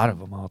a lot of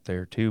them out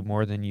there, too,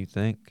 more than you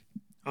think.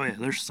 Oh, yeah,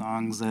 there's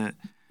songs that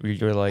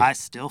you're like, I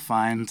still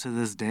find to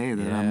this day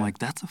that I'm like,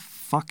 that's a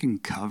fucking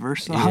cover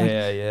song.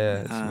 Yeah,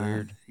 it's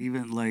weird.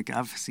 Even, like,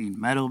 I've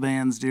seen metal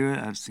bands do it.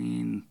 I've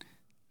seen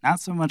not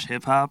so much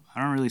hip-hop.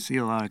 I don't really see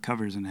a lot of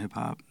covers in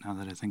hip-hop now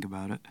that I think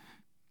about it.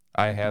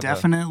 I have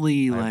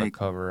definitely a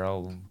cover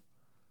album.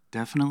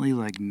 Definitely,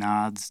 like,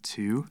 nods,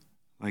 too.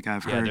 Like,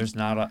 I've heard... Yeah, there's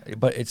not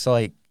but it's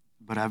like...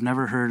 But I've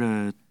never heard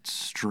a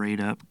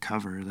straight-up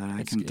cover that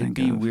I can think of. It'd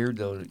be weird,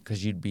 though,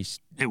 because you'd be...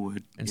 It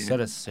would.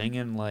 Instead of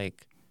singing,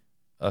 like,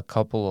 a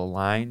couple of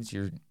lines,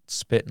 you're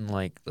spitting,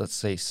 like, let's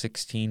say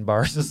 16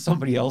 bars of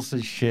somebody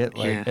else's shit.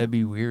 Like, that'd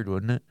be weird,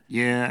 wouldn't it?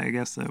 Yeah, I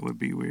guess that would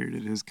be weird.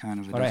 It is kind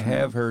of a But I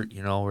have heard,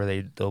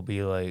 where they'll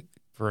be, like,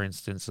 for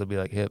instance, they'll be,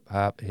 like,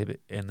 hip-hop,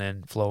 and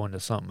then flow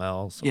into something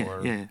else.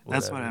 Yeah.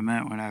 That's what I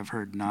meant when I've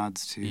heard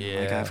nods, too.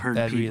 Yeah, like, I've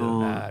heard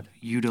people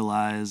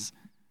utilize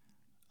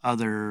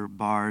other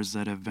bars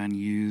that have been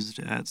used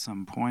at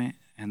some point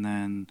and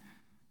then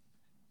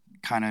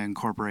kind of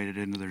incorporate it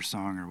into their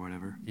song or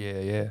whatever.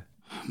 Yeah.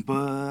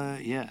 But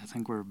yeah, I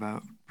think we're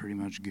about pretty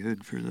much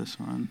good for this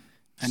one.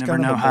 I never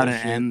know how to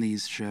end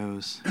these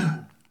shows.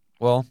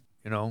 Well,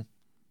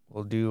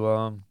 we'll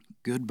do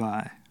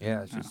goodbye.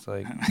 Yeah, it's just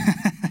like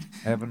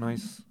have a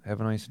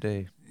nice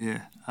day.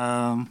 Yeah.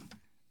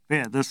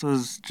 Yeah, this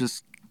was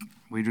just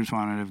we just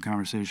wanted to have a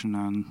conversation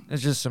on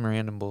it's just some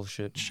random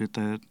bullshit. Shit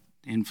that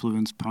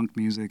influenced punk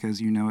music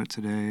as you know it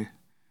today.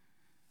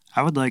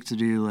 I would like to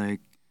do like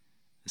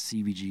a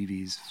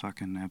CBGB's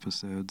fucking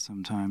episode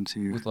sometime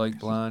too. With like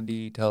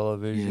Blondie,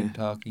 Television,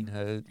 Talking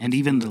Heads. And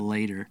even the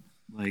later.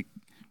 Like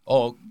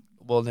well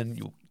then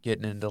you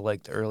getting into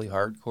like the early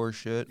hardcore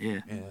shit. Yeah.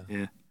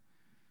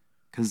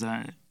 Cause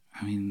I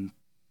mean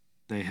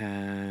they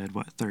had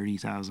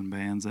 30,000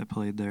 bands that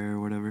played there or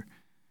whatever.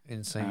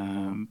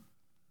 Insane.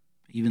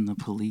 Even the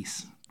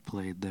Police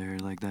played there,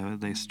 like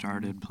that. They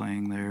started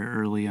playing there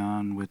early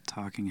on with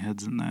Talking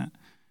Heads and that,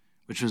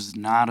 which was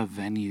not a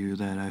venue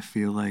that I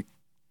feel like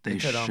they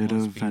should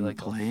have been like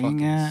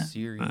playing at.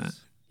 But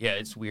yeah,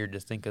 it's weird to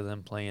think of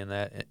them playing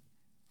that.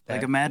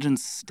 Like imagine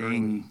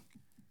Sting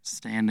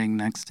standing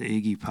next to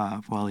Iggy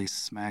Pop while he's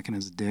smacking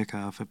his dick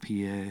off a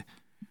PA.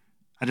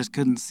 I just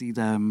couldn't see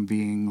them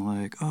being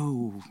like,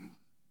 oh,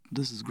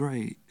 this is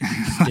great.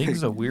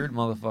 Sting's a weird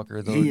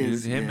motherfucker, though,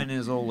 dude. Him and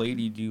his old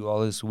lady do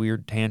all this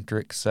weird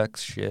tantric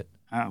sex shit.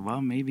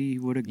 Well, maybe he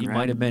would have. He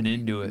might have been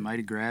into it. He might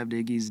have grabbed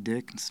Iggy's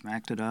dick and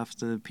smacked it off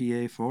the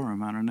PA for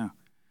him. I don't know.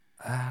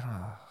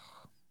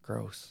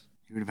 Gross.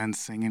 He would have been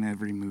singing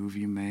every move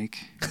you make.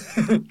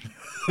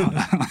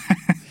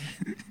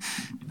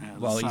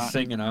 While he's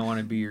singing, I Want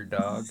to Be Your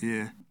Dog.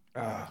 Yeah.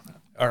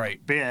 All right.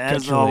 But yeah,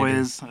 as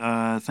always,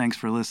 thanks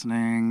for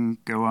listening.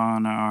 Go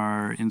on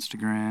our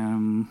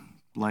Instagram.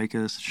 Like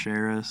us,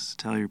 share us,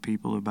 tell your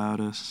people about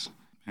us,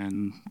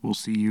 and we'll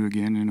see you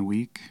again in a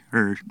week.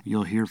 Or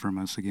you'll hear from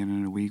us again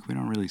in a week. We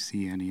don't really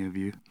see any of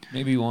you.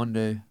 Maybe one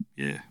day.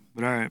 Yeah.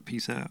 But all right,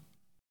 peace out.